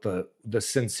about with the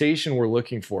sensation we're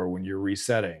looking for when you're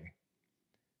resetting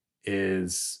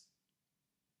is,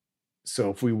 so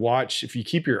if you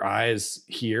keep your eyes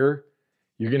here,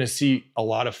 you're going to see a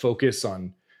lot of focus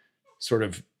on sort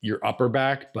of your upper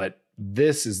back, but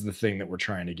this is the thing that we're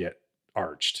trying to get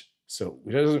arched. So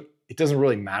it doesn't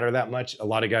really matter that much. A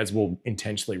lot of guys will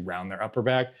intentionally round their upper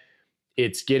back.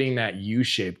 It's getting that U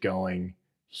shape going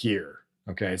here.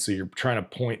 Okay, so you're trying to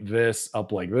point this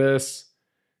up like this,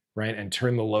 right? And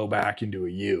turn the low back into a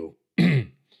U.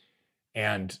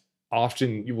 And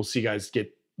often you will see guys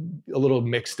get a little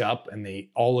mixed up and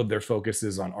all of their focus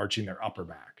is on arching their upper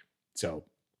back. So,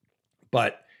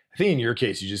 but I think in your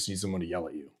case, you just need someone to yell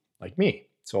at you, like me.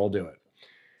 So I'll do it.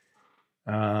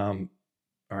 All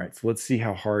right, so let's see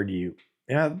how hard you,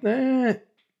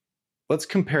 let's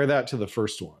compare that to the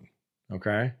first one,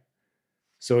 okay?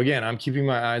 So again, I'm keeping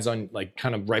my eyes on like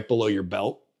kind of right below your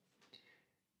belt.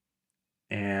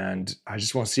 And I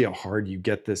just want to see how hard you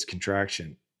get this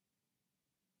contraction.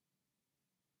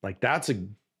 Like I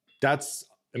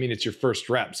mean, it's your first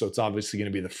rep, so it's obviously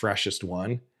going to be the freshest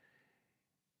one.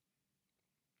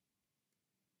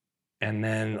 And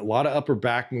then a lot of upper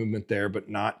back movement there, but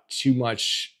not too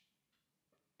much,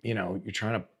 you know, you're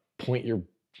trying to point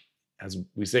as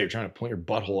we say, you're trying to point your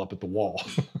butthole up at the wall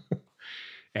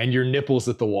and your nipples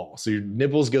at the wall. So your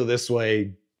nipples go this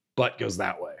way, butt goes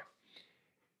that way.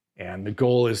 And the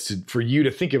goal is for you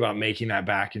to think about making that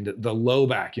back into the low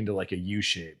back into like a U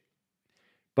shape.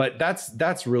 But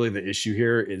that's really the issue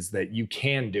here, is that you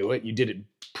can do it. You did it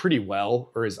pretty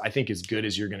well, or I think as good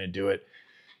as you're going to do it.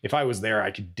 If I was there,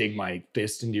 I could dig my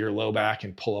fist into your low back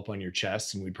and pull up on your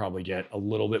chest, and we'd probably get a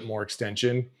little bit more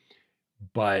extension.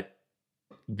 But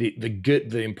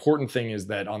the important thing is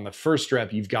that on the first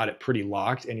rep, you've got it pretty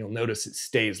locked, and you'll notice it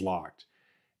stays locked.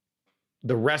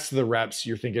 The rest of the reps,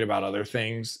 you're thinking about other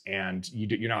things, and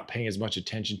you're not paying as much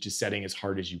attention to setting as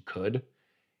hard as you could.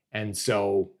 And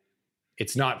so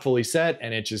it's not fully set,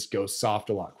 and it just goes soft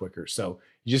a lot quicker. So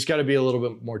you just got to be a little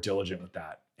bit more diligent with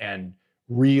that and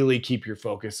really keep your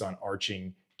focus on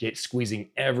arching, squeezing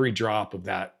every drop of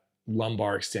that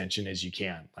lumbar extension as you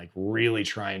can. Like really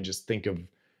try and just think of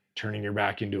turning your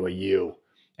back into a U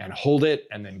and hold it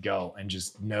and then go, and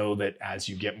just know that as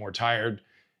you get more tired,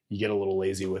 you get a little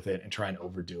lazy with it and try and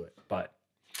overdo it. But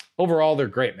overall, they're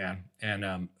great, man.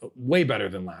 And way better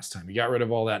than last time. You got rid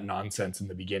of all that nonsense in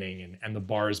the beginning, and the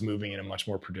bar is moving in a much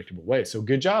more predictable way. So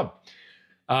good job.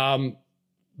 That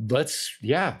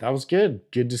was good.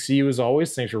 Good to see you as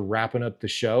always. Thanks for wrapping up the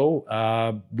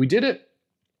show. We did it.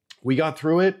 We got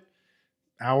through it.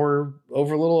 A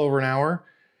little over an hour.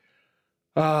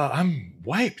 I'm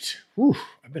wiped. Whew,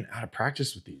 I've been out of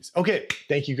practice with these. Okay,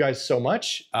 thank you guys so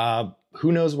much.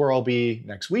 Who knows where I'll be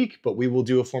next week, but we will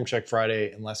do a Form Check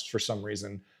Friday unless for some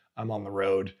reason I'm on the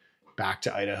road back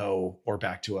to Idaho or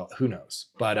back to, who knows.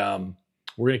 But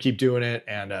we're going to keep doing it.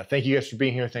 And thank you guys for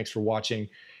being here. Thanks for watching.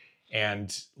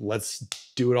 And let's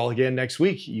do it all again next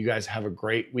week. You guys have a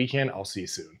great weekend. I'll see you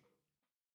soon.